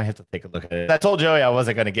me. I might have to take a look at it. I told Joey I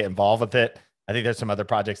wasn't going to get involved with it. I think there's some other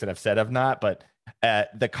projects that I've said I've not, but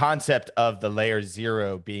the concept of the layer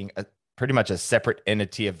zero being pretty much a separate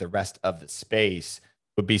entity of the rest of the space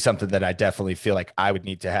would be something that I definitely feel like I would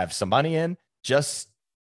need to have some money in, just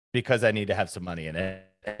because I need to have some money in it.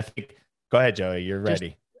 I think, go ahead, Joey, you're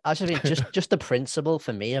ready. I just think just the principle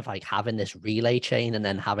for me of like having this relay chain and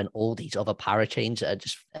then having all these other parachains that are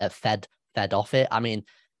just fed off it. I mean,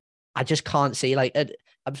 I just can't see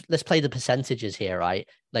let's play the percentages here, right?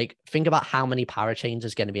 Like, think about how many parachains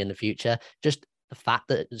is going to be in the future. Just the fact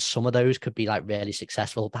that some of those could be like really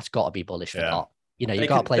successful, that's got to be bullish for DOT. You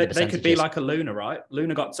got to play the percentages. They could be like a Luna, right?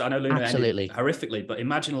 Luna I know Luna absolutely ended horrifically, but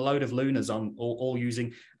imagine a load of Lunas on all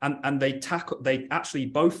using, and they actually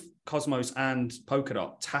both Cosmos and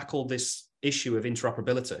Polkadot tackle this issue of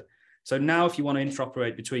interoperability. So now if you want to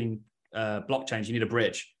interoperate between blockchains, you need a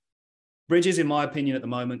bridge. Bridges, in my opinion, at the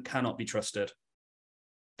moment, cannot be trusted.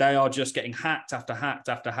 They are just getting hacked after hacked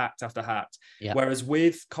after hacked after hacked. Yeah. Whereas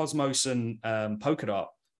with Cosmos and Polkadot,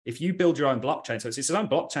 if you build your own blockchain, so it's its own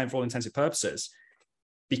blockchain for all intensive purposes,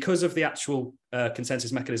 because of the actual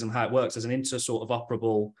consensus mechanism, how it works as an sort of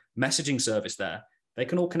operable messaging service there, they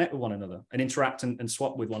can all connect with one another and interact and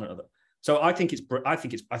swap with one another. So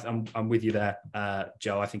I'm with you there,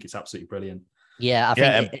 Joe. I think it's absolutely brilliant. Yeah, I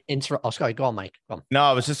think sorry, go on, Mike. Go on. No,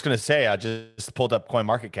 I was just going to say, I just pulled up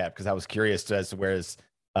CoinMarketCap because I was curious as to where is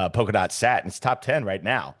Polkadot sat, and it's top 10 right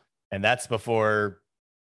now, and that's before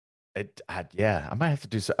it. I might have to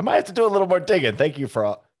do a little more digging. Thank you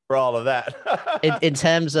for for all of that. in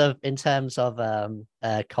terms of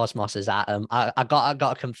Cosmos's Atom, I got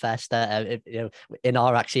to confess that in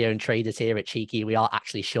our Axio and traders here at Cheeky, we are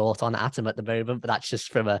actually short on Atom at the moment, but that's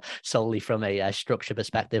just solely from a structure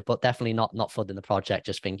perspective, but definitely not funding the project.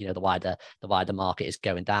 Just think the wider market is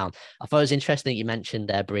going down. I thought it was interesting that you mentioned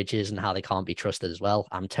their bridges and how they can't be trusted as well.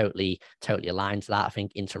 I'm totally aligned to that. I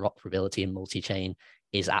think interoperability and multi-chain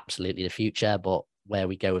is absolutely the future, but where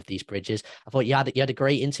we go with these bridges. I thought you had a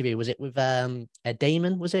great interview. Was it with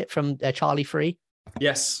Damon? Was it from Charlie Free?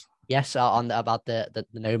 Yes. About the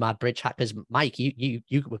Nomad bridge hack. Because Mike, you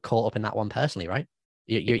were caught up in that one personally, right?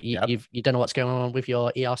 You don't know what's going on with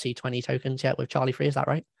your ERC20 tokens yet with Charlie Free, is that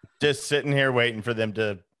right? Just sitting here waiting for them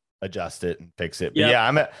to adjust it and fix it. But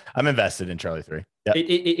yeah, I'm invested in Charlie 3. Yep.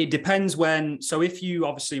 It depends when. So if you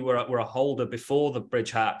obviously were a holder before the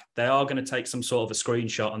bridge hack, they are going to take some sort of a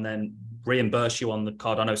screenshot and then reimburse you on the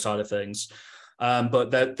Cardano side of things.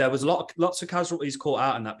 But there was lots of casualties caught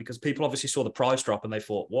out in that because people obviously saw the price drop and they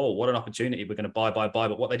thought, whoa, what an opportunity. We're going to buy.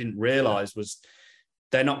 But what they didn't realize was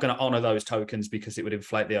they're not going to honor those tokens because it would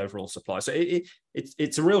inflate the overall supply. So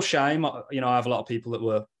it's a real shame. I have a lot of people that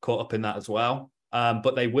were caught up in that as well.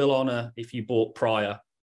 But they will honor if you bought prior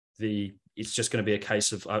it's just going to be a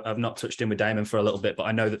case of, I've not touched in with Damon for a little bit, but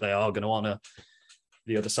I know that they are going to honor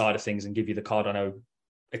the other side of things and give you the Cardano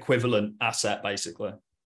equivalent asset, basically.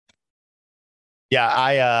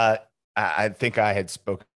 Yeah, I think I had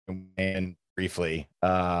spoken in briefly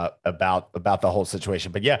about the whole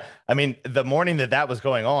situation. But yeah, I mean, the morning that was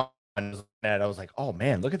going on, I was like, oh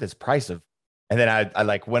man, look at this price of, and then I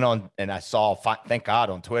like went on and I saw, thank God,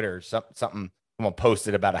 on Twitter, something someone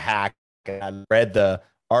posted about a hack, and I read the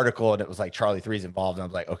article and it was like Charlie 3's involved, and I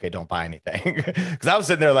was like, okay, don't buy anything. Because I was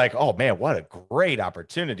sitting there like, oh man, what a great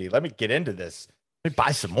opportunity. Let me get into this. Let me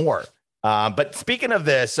buy some more. But speaking of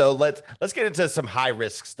this, so let's get into some high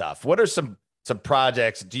risk stuff. What are some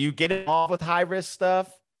projects? Do you get involved with high risk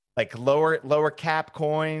stuff, like lower cap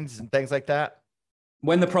coins and things like that?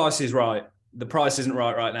 When the price is right. The price isn't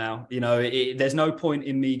right now. There's no point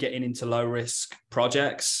in me getting into low risk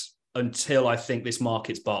projects until I think this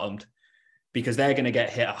market's bottomed, because they're going to get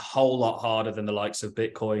hit a whole lot harder than the likes of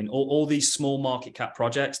Bitcoin. All these small market cap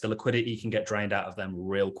projects, the liquidity can get drained out of them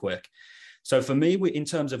real quick. So for me, in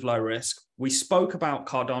terms of low risk, we spoke about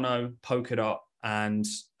Cardano, Polkadot, and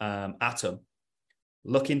Atom.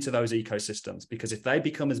 Look into those ecosystems, because if they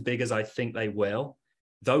become as big as I think they will,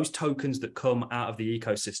 those tokens that come out of the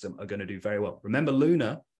ecosystem are going to do very well. Remember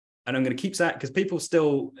Luna, and I'm going to keep saying, because people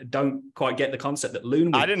still don't quite get the concept that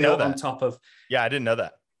Luna was built on top of. Yeah, I didn't know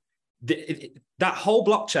that. That whole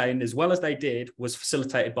blockchain, as well as they did, was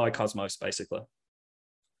facilitated by Cosmos, basically.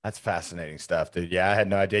 That's fascinating stuff, dude. Yeah, I had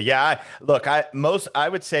no idea. Yeah, I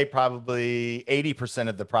would say probably 80%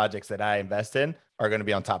 of the projects that I invest in are going to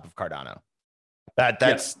be on top of Cardano.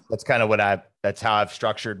 That's kind of that's how I've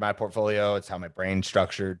structured my portfolio. It's how my brain's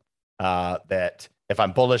structured. That if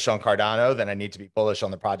I'm bullish on Cardano, then I need to be bullish on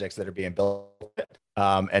the projects that are being built.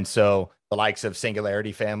 And so the likes of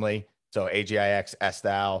Singularity Family, so AGIX,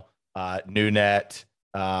 SDAO, NewNet.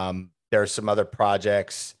 There are some other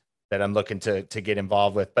projects that I'm looking to get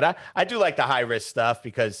involved with, but I do like the high risk stuff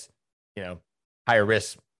because, higher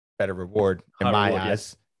risk, better reward in my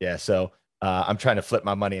eyes. Yeah. So I'm trying to flip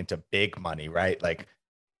my money into big money, right? Like,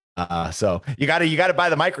 so you got to buy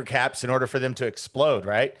the micro caps in order for them to explode,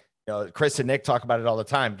 right? Chris and Nick talk about it all the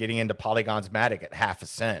time, getting into Polygon's Matic at 0.5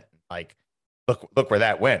 cent. Like, look where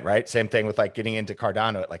that went, right? Same thing with like getting into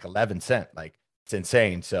Cardano at like 11 cent. Like, it's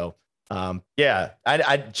insane. So, yeah,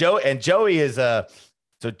 Joey is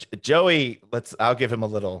Joey, I'll give him a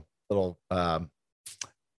little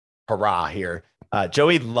hurrah here.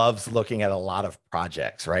 Joey loves looking at a lot of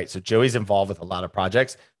projects, right? So Joey's involved with a lot of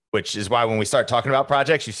projects, which is why when we start talking about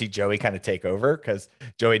projects, you see Joey kind of take over because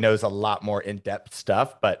Joey knows a lot more in-depth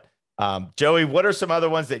stuff. But Joey, what are some other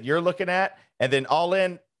ones that you're looking at? And then All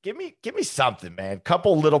In, give me something, man.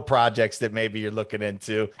 Couple little projects that maybe you're looking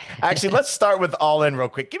into. Actually, let's start with All In real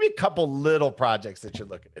quick. Give me a couple little projects that you're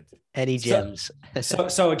looking into. Any gems?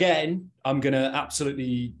 So again, I'm going to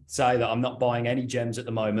absolutely say that I'm not buying any gems at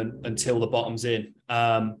the moment until the bottom's in.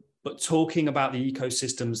 But talking about the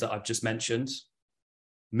ecosystems that I've just mentioned,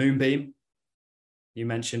 Moonbeam, you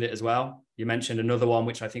mentioned it as well. You mentioned another one,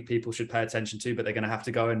 which I think people should pay attention to, but they're going to have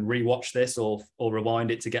to go and rewatch this or rewind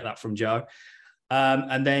it to get that from Joe.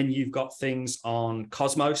 And then you've got things on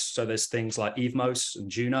Cosmos. So there's things like Evmos and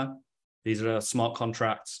Juno. These are smart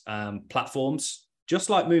contract platforms, just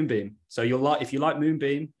like Moonbeam. So if you like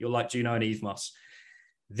Moonbeam, you'll like Juno and Evmos.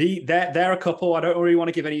 There are a couple. I don't really want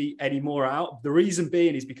to give any more out. The reason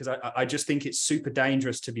being is because I just think it's super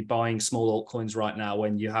dangerous to be buying small altcoins right now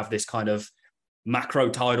when you have this kind of macro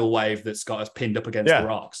tidal wave that's got us pinned up against the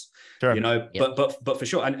rocks. Sure. You know, but for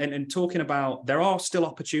sure. And talking about, there are still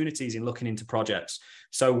opportunities in looking into projects.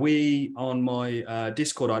 So we, on my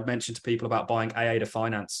Discord, I'd mentioned to people about buying AADA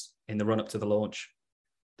Finance in the run up to the launch.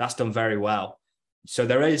 That's done very well. So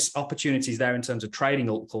there is opportunities there in terms of trading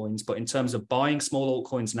altcoins, but in terms of buying small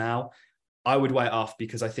altcoins now, I would wait off,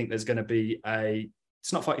 because I think there's going to be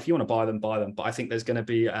it's not if you want to buy them, but I think there's going to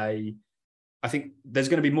be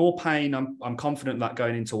more pain. I'm confident that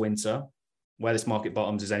going into winter, where this market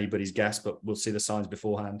bottoms is anybody's guess, but we'll see the signs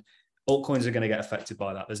beforehand. Altcoins are going to get affected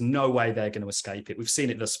by that. There's no way they're going to escape it. We've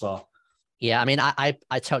seen it thus far. Yeah, I mean, I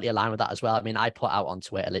totally align with that as well. I mean, I put out on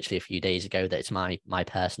Twitter literally a few days ago that it's my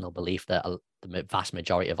personal belief that the vast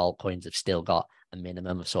majority of altcoins have still got a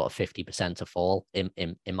minimum of sort of 50% to fall,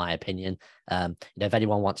 in my opinion. If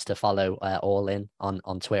anyone wants to follow All In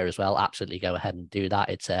on Twitter as well, absolutely go ahead and do that.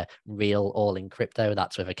 It's a real All In Crypto.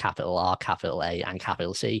 That's with a capital R, capital A, and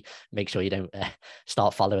capital C. Make sure you don't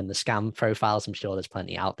start following the scam profiles. I'm sure there's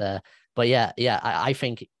plenty out there. But yeah, I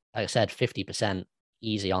think, like I said, 50%.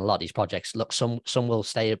 Easy on a lot of these projects. Look, some will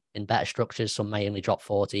stay in better structures, some may only drop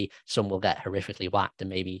 40, some will get horrifically whacked and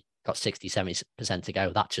maybe got 60-70% to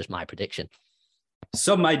go. That's just my prediction.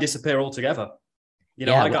 Some may disappear altogether. You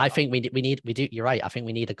know, I think we do. You're right. I think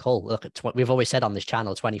we need a call. Look at we've always said on this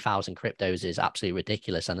channel, 20,000 cryptos is absolutely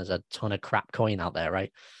ridiculous, and there's a ton of crap coin out there,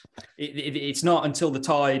 right? It's not until the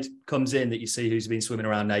tide comes in that you see who's been swimming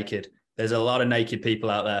around naked. There's a lot of naked people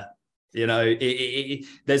out there. You know,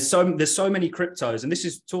 there's so many cryptos, and this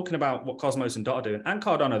is talking about what Cosmos and Dot are doing, and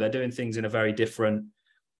Cardano. They're doing things in a very different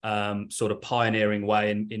sort of pioneering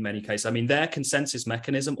way in many cases. I mean, their consensus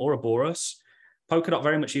mechanism, Ouroboros, Polkadot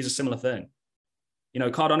very much use a similar thing. You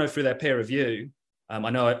know, Cardano through their peer review. I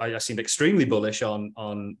know I seemed extremely bullish on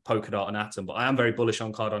Polkadot and Atom, but I am very bullish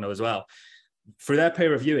on Cardano as well. Through their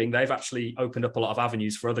peer reviewing, they've actually opened up a lot of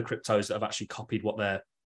avenues for other cryptos that have actually copied what they're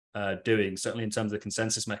doing, certainly in terms of the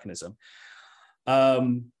consensus mechanism.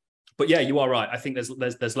 But yeah, you are right. I think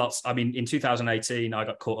there's lots. I mean, in 2018, I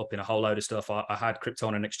got caught up in a whole load of stuff. I had crypto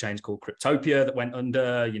on an exchange called Cryptopia that went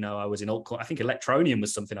under. You know, I was in altcoin. I think Electroneum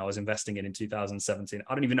was something I was investing in 2017.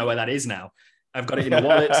 I don't even know where that is now. I've got it in a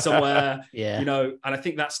wallet somewhere. Yeah. You know, and I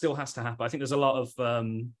think that still has to happen. I think there's a lot of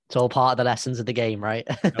it's all part of the lessons of the game, right?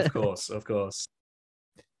 Of course.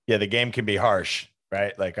 Yeah, the game can be harsh.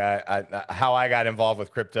 Right. Like how I got involved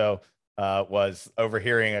with crypto was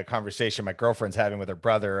overhearing a conversation my girlfriend's having with her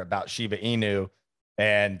brother about Shiba Inu.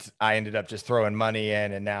 And I ended up just throwing money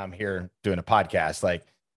in, and now I'm here doing a podcast. Like,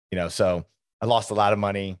 you know, so I lost a lot of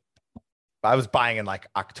money. I was buying in like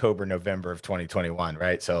October, November of 2021.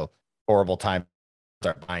 Right. So horrible time to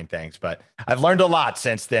start buying things. But I've learned a lot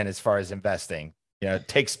since then as far as investing. You know, it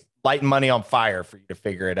takes lighting money on fire for you to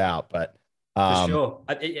figure it out. But for sure.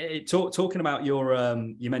 Talking about your,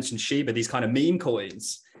 you mentioned Shiba, these kind of meme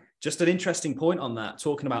coins. Just an interesting point on that.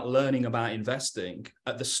 Talking about learning about investing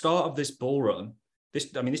at the start of this bull run.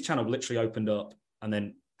 This channel literally opened up and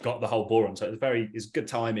then got the whole bull run. So it's good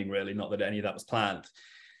timing, really. Not that any of that was planned.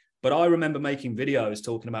 But I remember making videos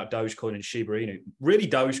talking about Dogecoin and Shiba Inu. Really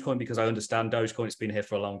Dogecoin, because I understand Dogecoin. It's been here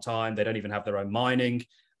for a long time. They don't even have their own mining.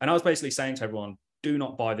 And I was basically saying to everyone, do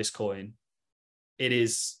not buy this coin.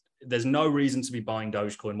 There's no reason to be buying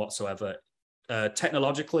Dogecoin whatsoever.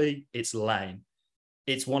 Technologically, it's lame.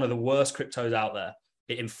 It's one of the worst cryptos out there.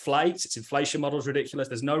 It inflates. Its inflation model is ridiculous.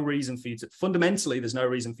 There's no reason for you to, fundamentally, there's no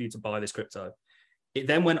reason for you to buy this crypto. It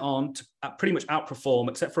then went on to pretty much outperform,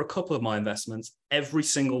 except for a couple of my investments, every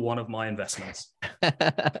single one of my investments.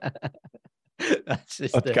 Gotta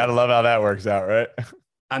love how that works out, right?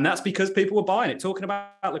 And that's because people were buying it. Talking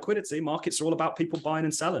about liquidity, markets are all about people buying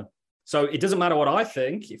and selling. So it doesn't matter what I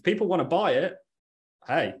think. If people want to buy it,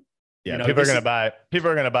 hey. Yeah, people are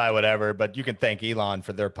going to buy whatever, but you can thank Elon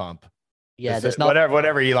for their pump. Yeah, there's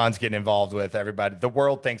whatever Elon's getting involved with, everybody, the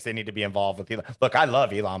world thinks they need to be involved with Elon. Look, I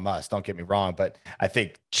love Elon Musk, don't get me wrong, but I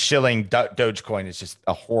think shilling Dogecoin is just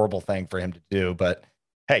a horrible thing for him to do. But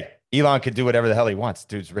hey, Elon can do whatever the hell he wants.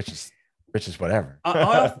 Dude's rich as whatever.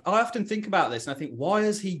 I often think about this and I think, why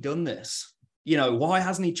has he done this? You know, why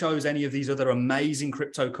hasn't he chose any of these other amazing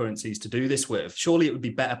cryptocurrencies to do this with? Surely it would be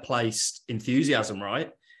better placed enthusiasm, right?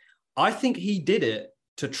 I think he did it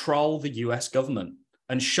to troll the US government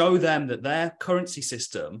and show them that their currency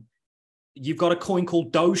system, you've got a coin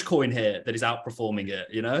called Dogecoin here that is outperforming it,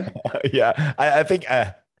 you know? Yeah, I think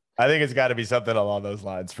I think it's got to be something along those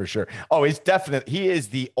lines for sure. Oh, he is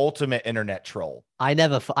the ultimate internet troll. I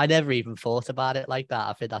never even thought about it like that.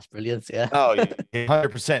 I think that's brilliant. Yeah. Oh,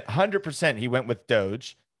 100%, 100%. He went with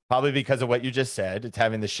Doge, probably because of what you just said. It's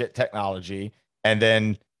having the shit technology. And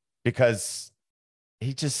then because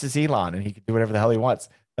he just is Elon and he can do whatever the hell he wants.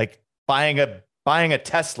 Like buying a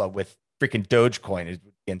Tesla with freaking Dogecoin is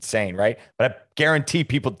insane, right? But I guarantee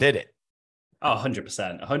people did it. Oh,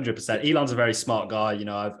 100%, 100%. Elon's a very smart guy. You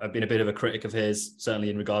know, I've been a bit of a critic of his,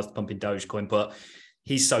 certainly in regards to pumping Dogecoin, but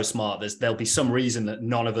he's so smart. There'll be some reason that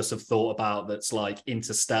none of us have thought about that's like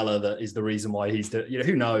interstellar that is the reason why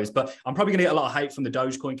who knows. But I'm probably going to get a lot of hate from the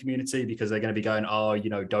Dogecoin community because they're going to be going, oh,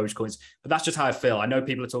 Dogecoins. But that's just how I feel. I know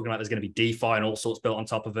people are talking about there's going to be DeFi and all sorts built on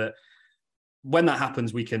top of it. When that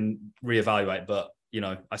happens, we can reevaluate. But,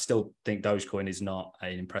 I still think Dogecoin is not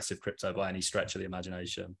an impressive crypto by any stretch of the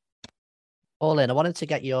imagination. All in, I wanted to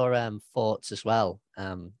get your thoughts as well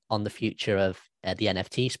on the future of the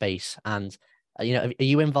NFT space. And, are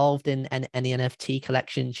you involved in any NFT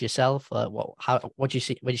collections yourself? What do you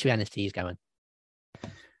see? Where do you see NFTs going?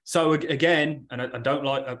 So again, and I don't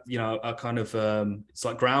like, I kind of, it's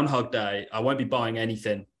like Groundhog Day. I won't be buying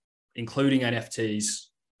anything, including NFTs,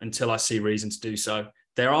 until I see reason to do so.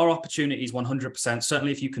 There are opportunities 100%,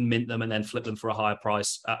 certainly if you can mint them and then flip them for a higher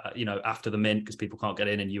price, after the mint, because people can't get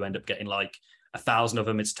in and you end up getting like 1,000 of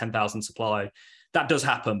them, it's 10,000 supply. That does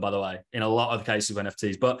happen, by the way, in a lot of cases of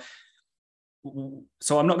NFTs. But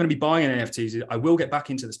so I'm not going to be buying any NFTs. I will get back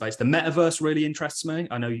into the space. The metaverse really interests me.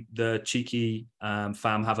 I know the Cheeky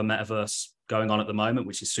fam have a metaverse going on at the moment,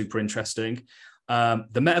 which is super interesting. The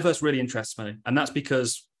metaverse really interests me. And that's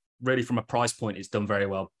because really from a price point, it's done very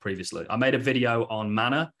well previously. I made a video on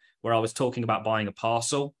Mana where I was talking about buying a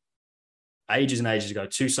parcel ages and ages ago,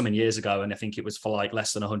 something years ago. And I think it was for like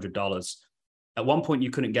less than $100. At one point,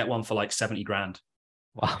 you couldn't get one for like 70 grand.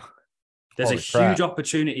 Wow. There's a huge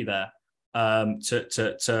opportunity there in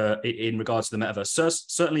regards to the metaverse. So,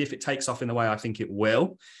 certainly if it takes off in the way I think it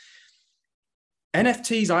will.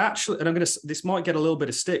 NFTs, this might get a little bit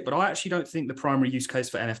of stick, but I actually don't think the primary use case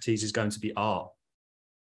for NFTs is going to be art.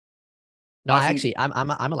 No, I'm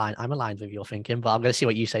aligned with your thinking, but I'm going to see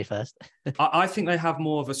what you say first. I think they have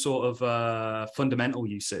more of a sort of fundamental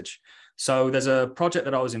usage. So there's a project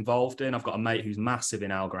that I was involved in. I've got a mate who's massive in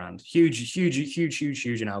Algorand, huge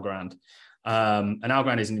in Algorand. And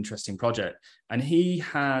Algorand is an interesting project. And he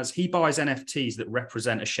buys NFTs that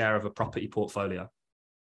represent a share of a property portfolio.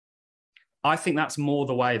 I think that's more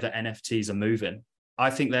the way that NFTs are moving. I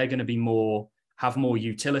think they're going to have more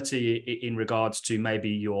utility in regards to maybe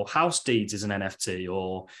your house deeds as an NFT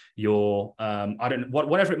or your,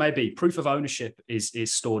 whatever it may be. Proof of ownership is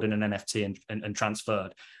stored in an NFT and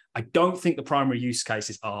transferred. I don't think the primary use case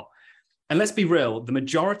is art. And let's be real, the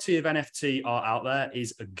majority of NFT art out there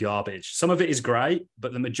is garbage. Some of it is great,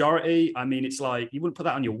 but the majority, it's like, you wouldn't put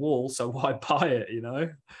that on your wall, so why buy it,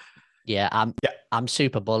 Yeah, I'm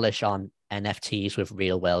super bullish on NFTs with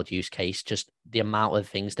real world use case. Just the amount of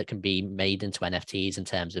things that can be made into NFTs in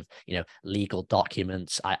terms of legal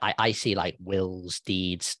documents. I see like wills,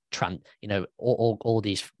 deeds, all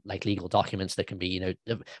these like legal documents that can be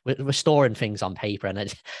we're storing things on paper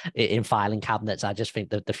and in filing cabinets. I just think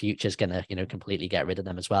that the future is gonna completely get rid of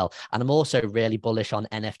them as well. And I'm also really bullish on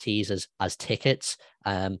NFTs as tickets.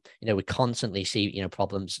 We constantly see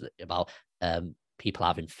problems about people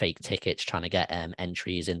having fake tickets, trying to get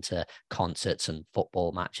entries into concerts and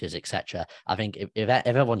football matches, etc. I think if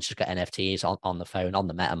everyone's just got NFTs on the phone, on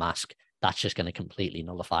the MetaMask, that's just going to completely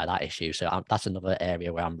nullify that issue. So that's another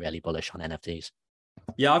area where I'm really bullish on NFTs.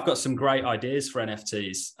 Yeah, I've got some great ideas for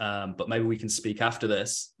NFTs, but maybe we can speak after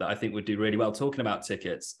this that I think would do really well talking about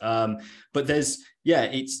tickets. But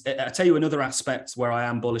I tell you another aspect where I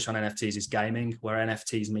am bullish on NFTs is gaming, where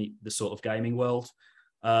NFTs meet the sort of gaming world.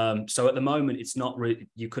 So at the moment, it's not really,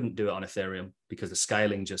 you couldn't do it on Ethereum because the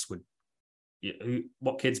scaling just would,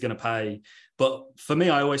 what kid's going to pay? But for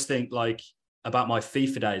me, I always think like about my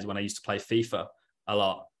FIFA days when I used to play FIFA a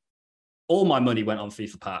lot. All my money went on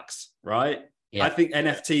FIFA packs, right? Yeah. I think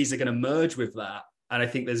NFTs are going to merge with that. And I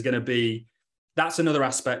think that's another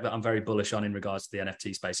aspect that I'm very bullish on in regards to the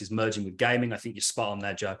NFT space is merging with gaming. I think you're spot on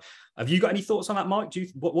there, Joe. Have you got any thoughts on that, Mike?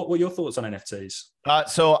 What were your thoughts on NFTs?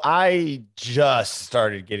 So I just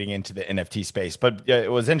started getting into the NFT space, but it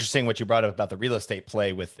was interesting what you brought up about the real estate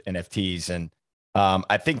play with NFTs. And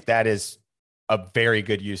I think that is a very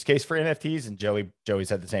good use case for NFTs. And Joey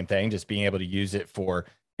said the same thing, just being able to use it for,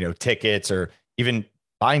 tickets or even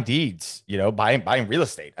buying deeds, buying real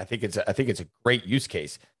estate. I think it's a great use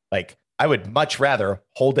case. Like, I would much rather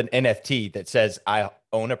hold an NFT that says I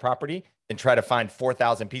own a property than try to find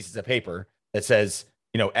 4,000 pieces of paper that says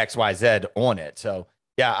XYZ on it. So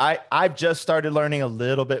yeah, I've just started learning a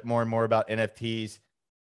little bit more and more about NFTs.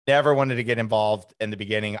 Never wanted to get involved in the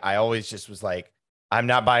beginning. I always just was like, I'm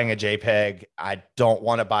not buying a JPEG. I don't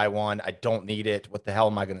want to buy one. I don't need it. What the hell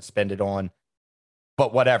am I going to spend it on?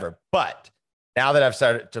 But whatever. But now that I've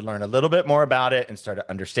started to learn a little bit more about it and start to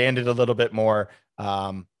understand it a little bit more,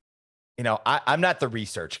 I'm not the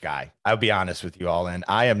research guy. I'll be honest with you all. And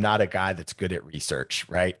I am not a guy that's good at research,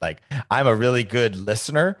 right? Like I'm a really good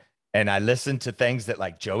listener and I listen to things that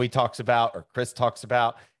like Joey talks about or Chris talks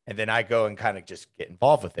about. And then I go and kind of just get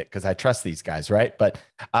involved with it because I trust these guys, right? But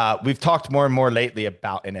we've talked more and more lately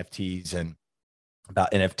about NFTs and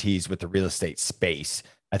about NFTs with the real estate space.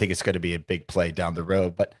 I think it's going to be a big play down the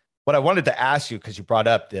road. But what I wanted to ask you, because you brought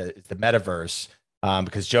up the metaverse,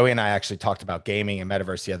 because Joey and I actually talked about gaming and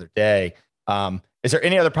metaverse the other day. Is there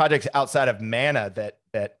any other projects outside of Mana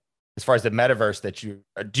that as far as the metaverse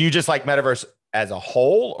do you just like metaverse as a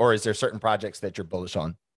whole, or is there certain projects that you're bullish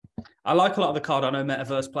on? I like a lot of the Cardano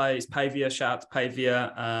metaverse plays. Pavia, shout out to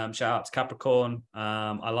Pavia, shout out to Capricorn.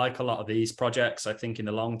 I like a lot of these projects. I think in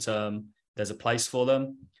the long term, there's a place for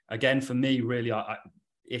them. Again, for me, really,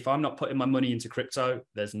 if I'm not putting my money into crypto,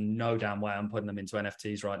 there's no damn way I'm putting them into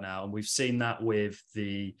NFTs right now. And we've seen that with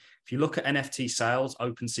if you look at NFT sales,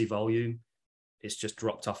 OpenSea volume, it's just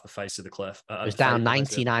dropped off the face of the cliff. It was down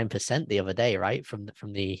 99% the other day, right? From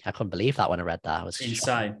the, I couldn't believe that when I read that. It was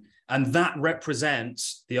insane. And that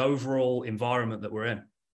represents the overall environment that we're in.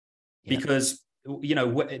 Yeah. Because,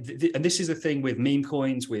 and this is the thing with meme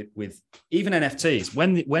coins, with even NFTs,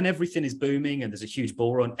 when everything is booming and there's a huge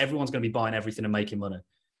bull run, everyone's going to be buying everything and making money.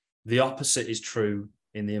 The opposite is true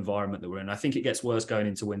in the environment that we're in. I think it gets worse going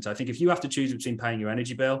into winter. I think if you have to choose between paying your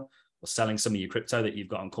energy bill or selling some of your crypto that you've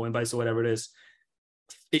got on Coinbase or whatever it is,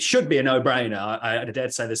 it should be a no-brainer. I dare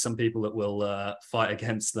to say there's some people that will fight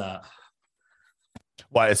against that.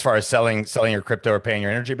 What, as far as selling your crypto or paying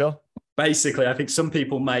your energy bill? Basically, I think some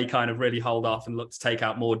people may kind of really hold off and look to take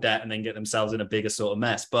out more debt and then get themselves in a bigger sort of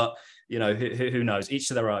mess. But, who knows? Each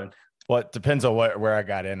to their own. Well, it depends on where I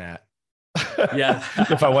got in at. Yeah.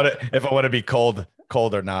 if I want to be cold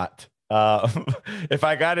or not. If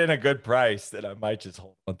I got in a good price, then I might just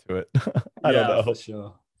hold on to it. I don't know.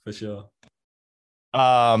 For sure.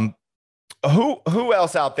 Who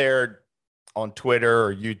else out there on Twitter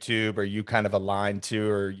or YouTube are you kind of aligned to,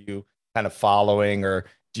 or are you kind of following, or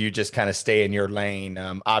do you just kind of stay in your lane?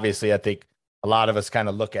 Obviously, I think a lot of us kind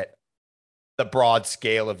of look at the broad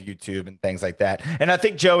scale of YouTube and things like that. And I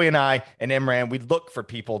think Joey and I and Imran, we look for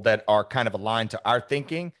people that are kind of aligned to our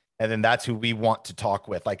thinking. And then that's who we want to talk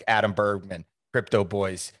with, like Adam Bergman, Crypto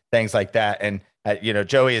Boys, things like that. And,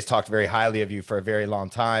 Joey has talked very highly of you for a very long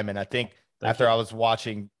time. And I think after I was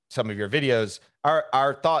watching some of your videos,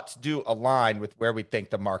 our thoughts do align with where we think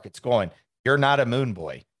the market's going. You're not a moon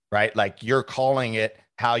boy, right? Like you're calling it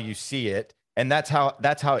how you see it. And that's how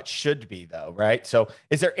it should be though. Right. So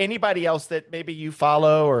is there anybody else that maybe you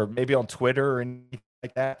follow or maybe on Twitter or anything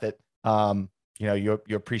like that, you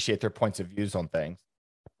appreciate their points of views on things?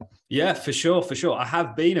 Yeah, for sure. I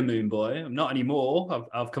have been a moon boy. I'm not anymore.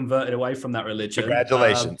 I've converted away from that religion.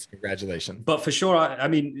 Congratulations. But for sure, I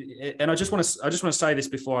mean, and I just want to say this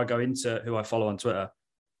before I go into who I follow on Twitter.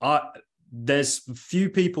 There's few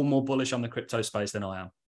people more bullish on the crypto space than I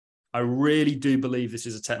am. I really do believe this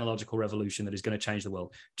is a technological revolution that is going to change the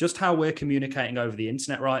world. Just how we're communicating over the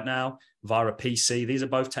internet right now via a PC. These are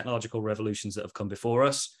both technological revolutions that have come before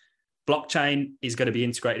us. Blockchain is going to be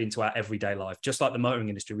integrated into our everyday life, just like the motoring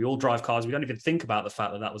industry. We all drive cars. We don't even think about the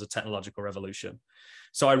fact that that was a technological revolution.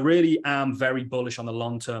 So I really am very bullish on the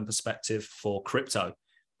long-term perspective for crypto.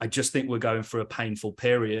 I just think we're going through a painful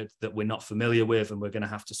period that we're not familiar with, and we're going to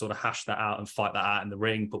have to sort of hash that out and fight that out in the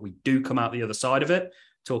ring. But we do come out the other side of it,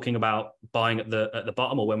 talking about buying at the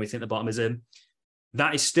bottom, or when we think the bottom is in.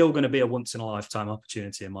 That is still going to be a once-in-a-lifetime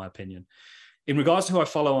opportunity, in my opinion. In regards to who I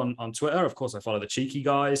follow on Twitter, of course, I follow the Cheeky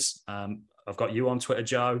guys. I've got you on Twitter,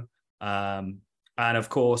 Joe. And of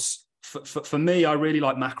course, for me, I really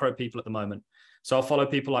like macro people at the moment. So I'll follow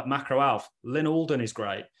people like Macro Alf. Lynn Alden is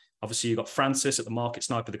great. Obviously, you've got Francis at the Market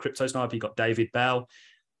Sniper, the Crypto Sniper. You've got David Bell.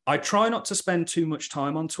 I try not to spend too much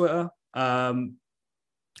time on Twitter.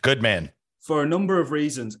 Good man. For a number of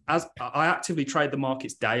reasons. As I actively trade the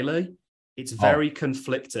markets daily, it's very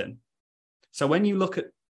conflicting. So when you look at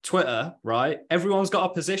Twitter, right, everyone's got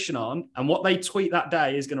a position on, and what they tweet that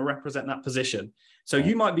day is going to represent that position. So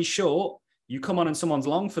you might be short, you come on and someone's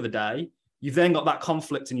long for the day, you've then got that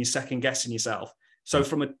conflict and you're second guessing yourself. So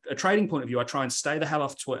from a trading point of view, I try and stay the hell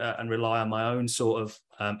off Twitter and rely on my own sort of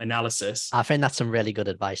analysis. I think that's some really good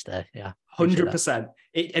advice there. Yeah. 100%.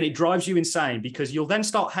 And it drives you insane because you'll then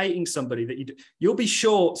start hating somebody that you'll be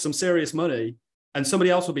short some serious money and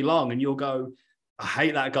somebody else will be long and you'll go, I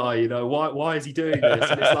hate that guy. You know, why is he doing this?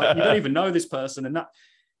 And it's like, you don't even know this person. And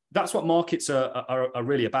that's what markets are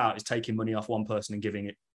really about, is taking money off one person and giving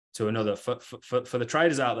it to another. For the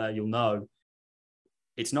traders out there, you'll know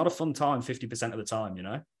it's not a fun time 50% of the time, you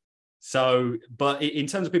know? So, but in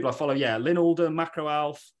terms of people I follow, yeah, Lynn Alden, Macro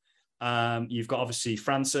Alf, you've got obviously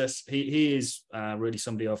Francis. He is really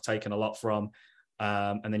somebody I've taken a lot from.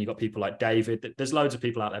 And then you've got people like David. There's loads of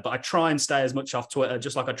people out there, but I try and stay as much off Twitter,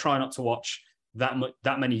 just like I try not to watch that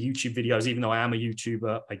many YouTube videos, even though I am a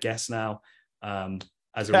YouTuber, I guess now,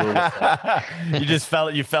 as a rule.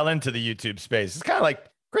 You fell into the YouTube space. It's kind of like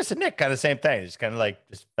Chris and Nick, kind of same thing. It's kind of like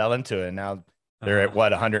just fell into it. And now they're at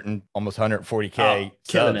what, 100 and almost 140K killing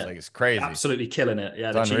subs. it. Like, it's crazy. Absolutely killing it.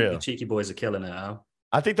 Yeah, the cheeky boys are killing it now.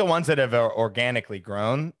 I think the ones that have organically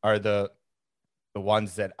grown are the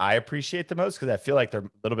ones that I appreciate the most, because I feel like they're a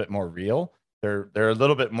little bit more real. They're a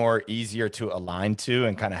little bit more easier to align to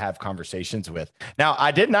and kind of have conversations with. Now,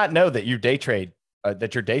 I did not know that you day trade,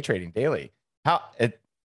 that you're day trading daily.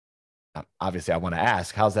 Obviously I want to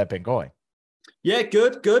ask, how's that been going? Yeah,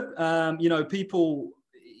 good. You know, people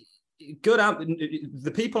good out.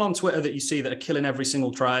 The people on Twitter that you see that are killing every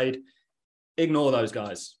single trade, ignore those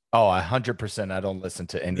guys. Oh, 100%. I don't listen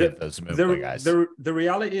to any of those guys. The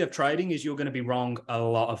reality of trading is you're going to be wrong a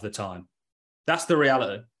lot of the time. That's the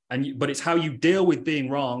reality. But it's how you deal with being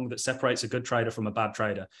wrong that separates a good trader from a bad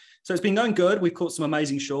trader. So it's been going good. We've caught some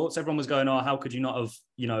amazing shorts. Everyone was going, oh, how could you not have,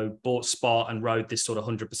 bought spot and rode this sort of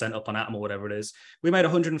 100% up on Atom or whatever it is. We made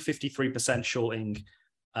 153% shorting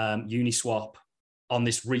Uniswap on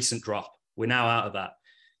this recent drop. We're now out of that.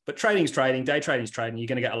 But trading is trading, day trading is trading. You're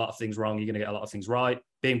going to get a lot of things wrong. You're going to get a lot of things right.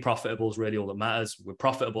 Being profitable is really all that matters. We're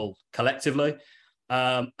profitable collectively.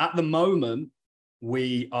 At the moment,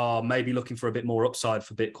 we are maybe looking for a bit more upside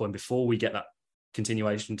for Bitcoin before we get that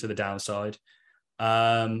continuation to the downside.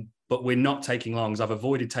 But we're not taking longs. I've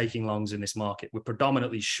avoided taking longs in this market. We're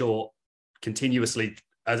predominantly short continuously,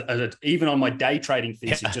 even on my day trading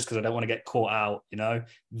thesis, just because I don't want to get caught out,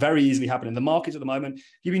 very easily happening. The markets at the moment,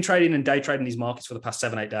 you've been trading and day trading these markets for the past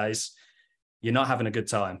 7-8 days. You're not having a good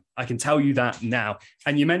time. I can tell you that now.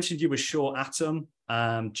 And you mentioned you were short Atom,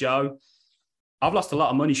 Joe. I've lost a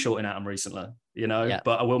lot of money shorting Atom recently,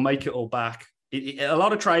 but I will make it all back. A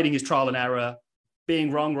lot of trading is trial and error,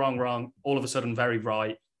 being wrong, all of a sudden very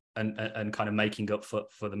right, and kind of making up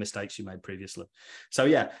for the mistakes you made previously. So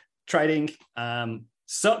yeah, trading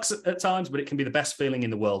sucks at times, but it can be the best feeling in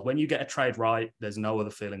the world. When you get a trade right, there's no other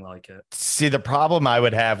feeling like it. See, the problem I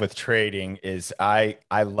would have with trading is I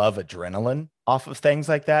love adrenaline off of things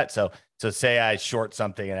like that. So say I short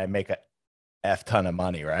something and I make a F ton of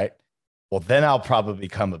money, right? Well, then I'll probably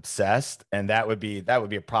become obsessed, and that would be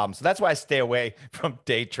a problem. So that's why I stay away from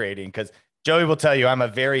day trading, because Joey will tell you I'm a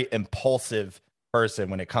very impulsive person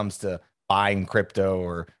when it comes to buying crypto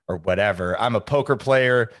or whatever. I'm a poker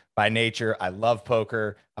player by nature. I love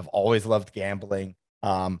poker. I've always loved gambling.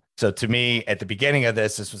 So to me, at the beginning of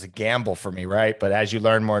this was a gamble for me, right? But as you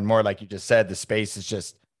learn more and more, like you just said, the space is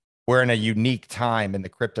just, we're in a unique time in the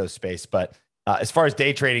crypto space. But as far as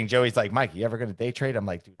day trading, Joey's like, Mike, you ever going to day trade? I'm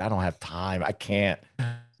like, dude, I don't have time. I can't.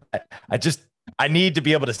 I need to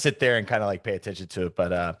be able to sit there and kind of like pay attention to it.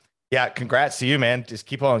 But yeah, congrats to you, man. Just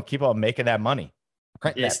keep on making that money.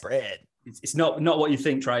 Print that bread. It's not what you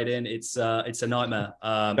think trading. It's a nightmare.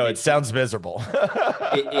 No, it sounds miserable.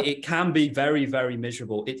 it can be very, very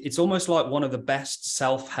miserable. It's almost like one of the best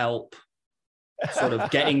self-help sort of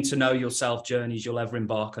getting to know yourself journeys you'll ever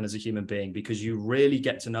embark on as a human being, because you really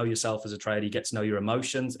get to know yourself as a trader. You get to know your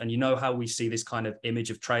emotions. And you know how we see this kind of image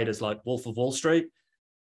of traders like Wolf of Wall Street?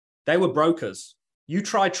 They were brokers. You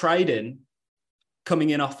try trading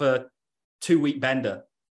coming in off a 2-week bender.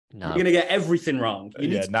 No. You're going to get everything wrong. You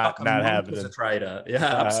need to not happening as a trader. Yeah,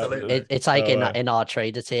 absolutely. It's like in our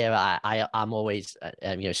trader tier, I'm always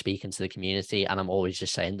speaking to the community, and I'm always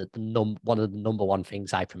just saying that one of the number one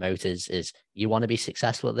things I promote is you want to be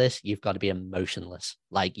successful at this, you've got to be emotionless.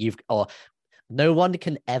 Like no one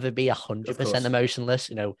can ever be 100%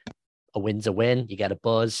 emotionless. A win's a win. You get a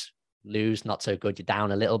buzz. Lose, not so good. You're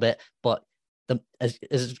down a little bit, but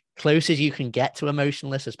as close as you can get to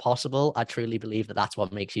emotionless as possible, I truly believe that that's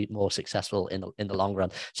what makes you more successful in the long run.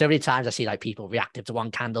 So many times I see like people reactive to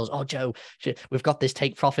one candles. Oh, Joe, we've got this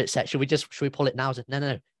take profit set. Should we pull it now? I said,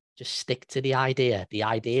 no. just stick to the idea. The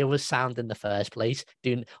idea was sound in the first place.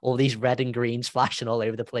 Doing all these red and greens flashing all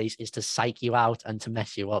over the place is to psych you out and to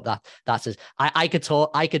mess you up. That's as I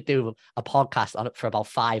could do a podcast on it for about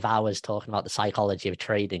 5 hours talking about the psychology of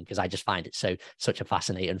trading, because I just find it such a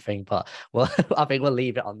fascinating thing. But well, I think we'll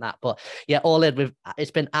leave it on that. But yeah, all in,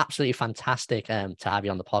 it's been absolutely fantastic to have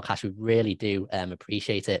you on the podcast. We really do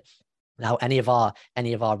appreciate it. Now, any of our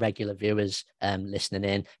regular viewers listening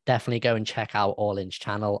in, definitely go and check out All In's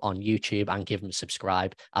channel on YouTube and give them a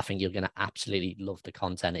subscribe. I think you're going to absolutely love the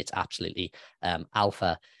content. It's absolutely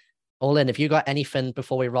alpha. All In, have you got anything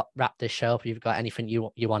before we wrap this show up? You've got anything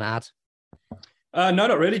you want to add? No,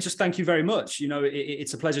 not really. Just thank you very much. You know,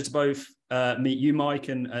 it's a pleasure to both meet you, Mike,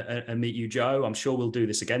 and meet you, Joe. I'm sure we'll do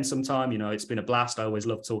this again sometime. You know, it's been a blast. I always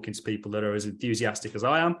love talking to people that are as enthusiastic as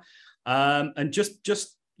I am. And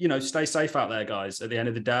just you know, stay safe out there, guys. At the end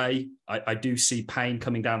of the day, I do see pain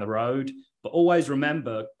coming down the road, but always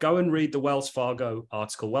remember, go and read the Wells Fargo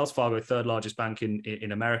article. Wells Fargo, third largest bank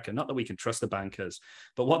in America. Not that we can trust the bankers,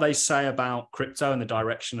 but what they say about crypto and the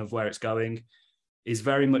direction of where it's going is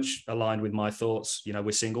very much aligned with my thoughts. You know,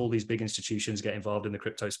 we're seeing all these big institutions get involved in the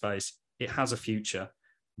crypto space. It has a future,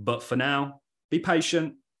 but for now, be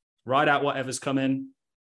patient, ride out whatever's coming,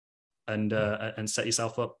 and set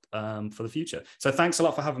yourself up for the future. So thanks a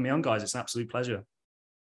lot for having me on, guys. It's an absolute pleasure.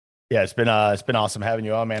 Yeah, it's been awesome having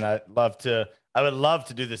you on, man. I would love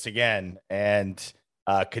to do this again and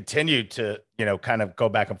continue to, you know, kind of go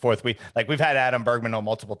back and forth. We've had Adam Bergman on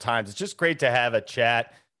multiple times. It's just great to have a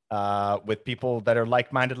chat with people that are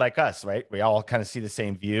like-minded like us, right? We all kind of see the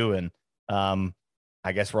same view, and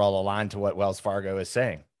I guess we're all aligned to what Wells Fargo is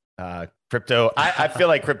saying. Crypto, I feel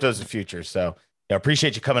like crypto is the future. So I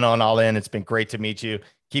appreciate you coming on All In. It's been great to meet you.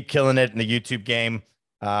 Keep killing it in the YouTube game.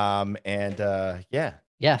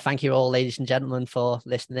 Yeah, thank you all, ladies and gentlemen, for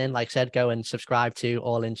listening. Like I said, go and subscribe to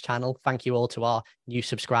All In's channel. Thank you all to our new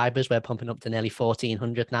subscribers. We're pumping up to nearly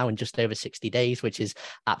 1,400 now in just over 60 days, which is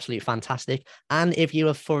absolutely fantastic. And if you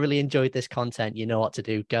have thoroughly enjoyed this content, you know what to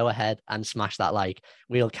do. Go ahead and smash that like.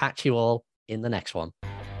 We'll catch you all in the next one.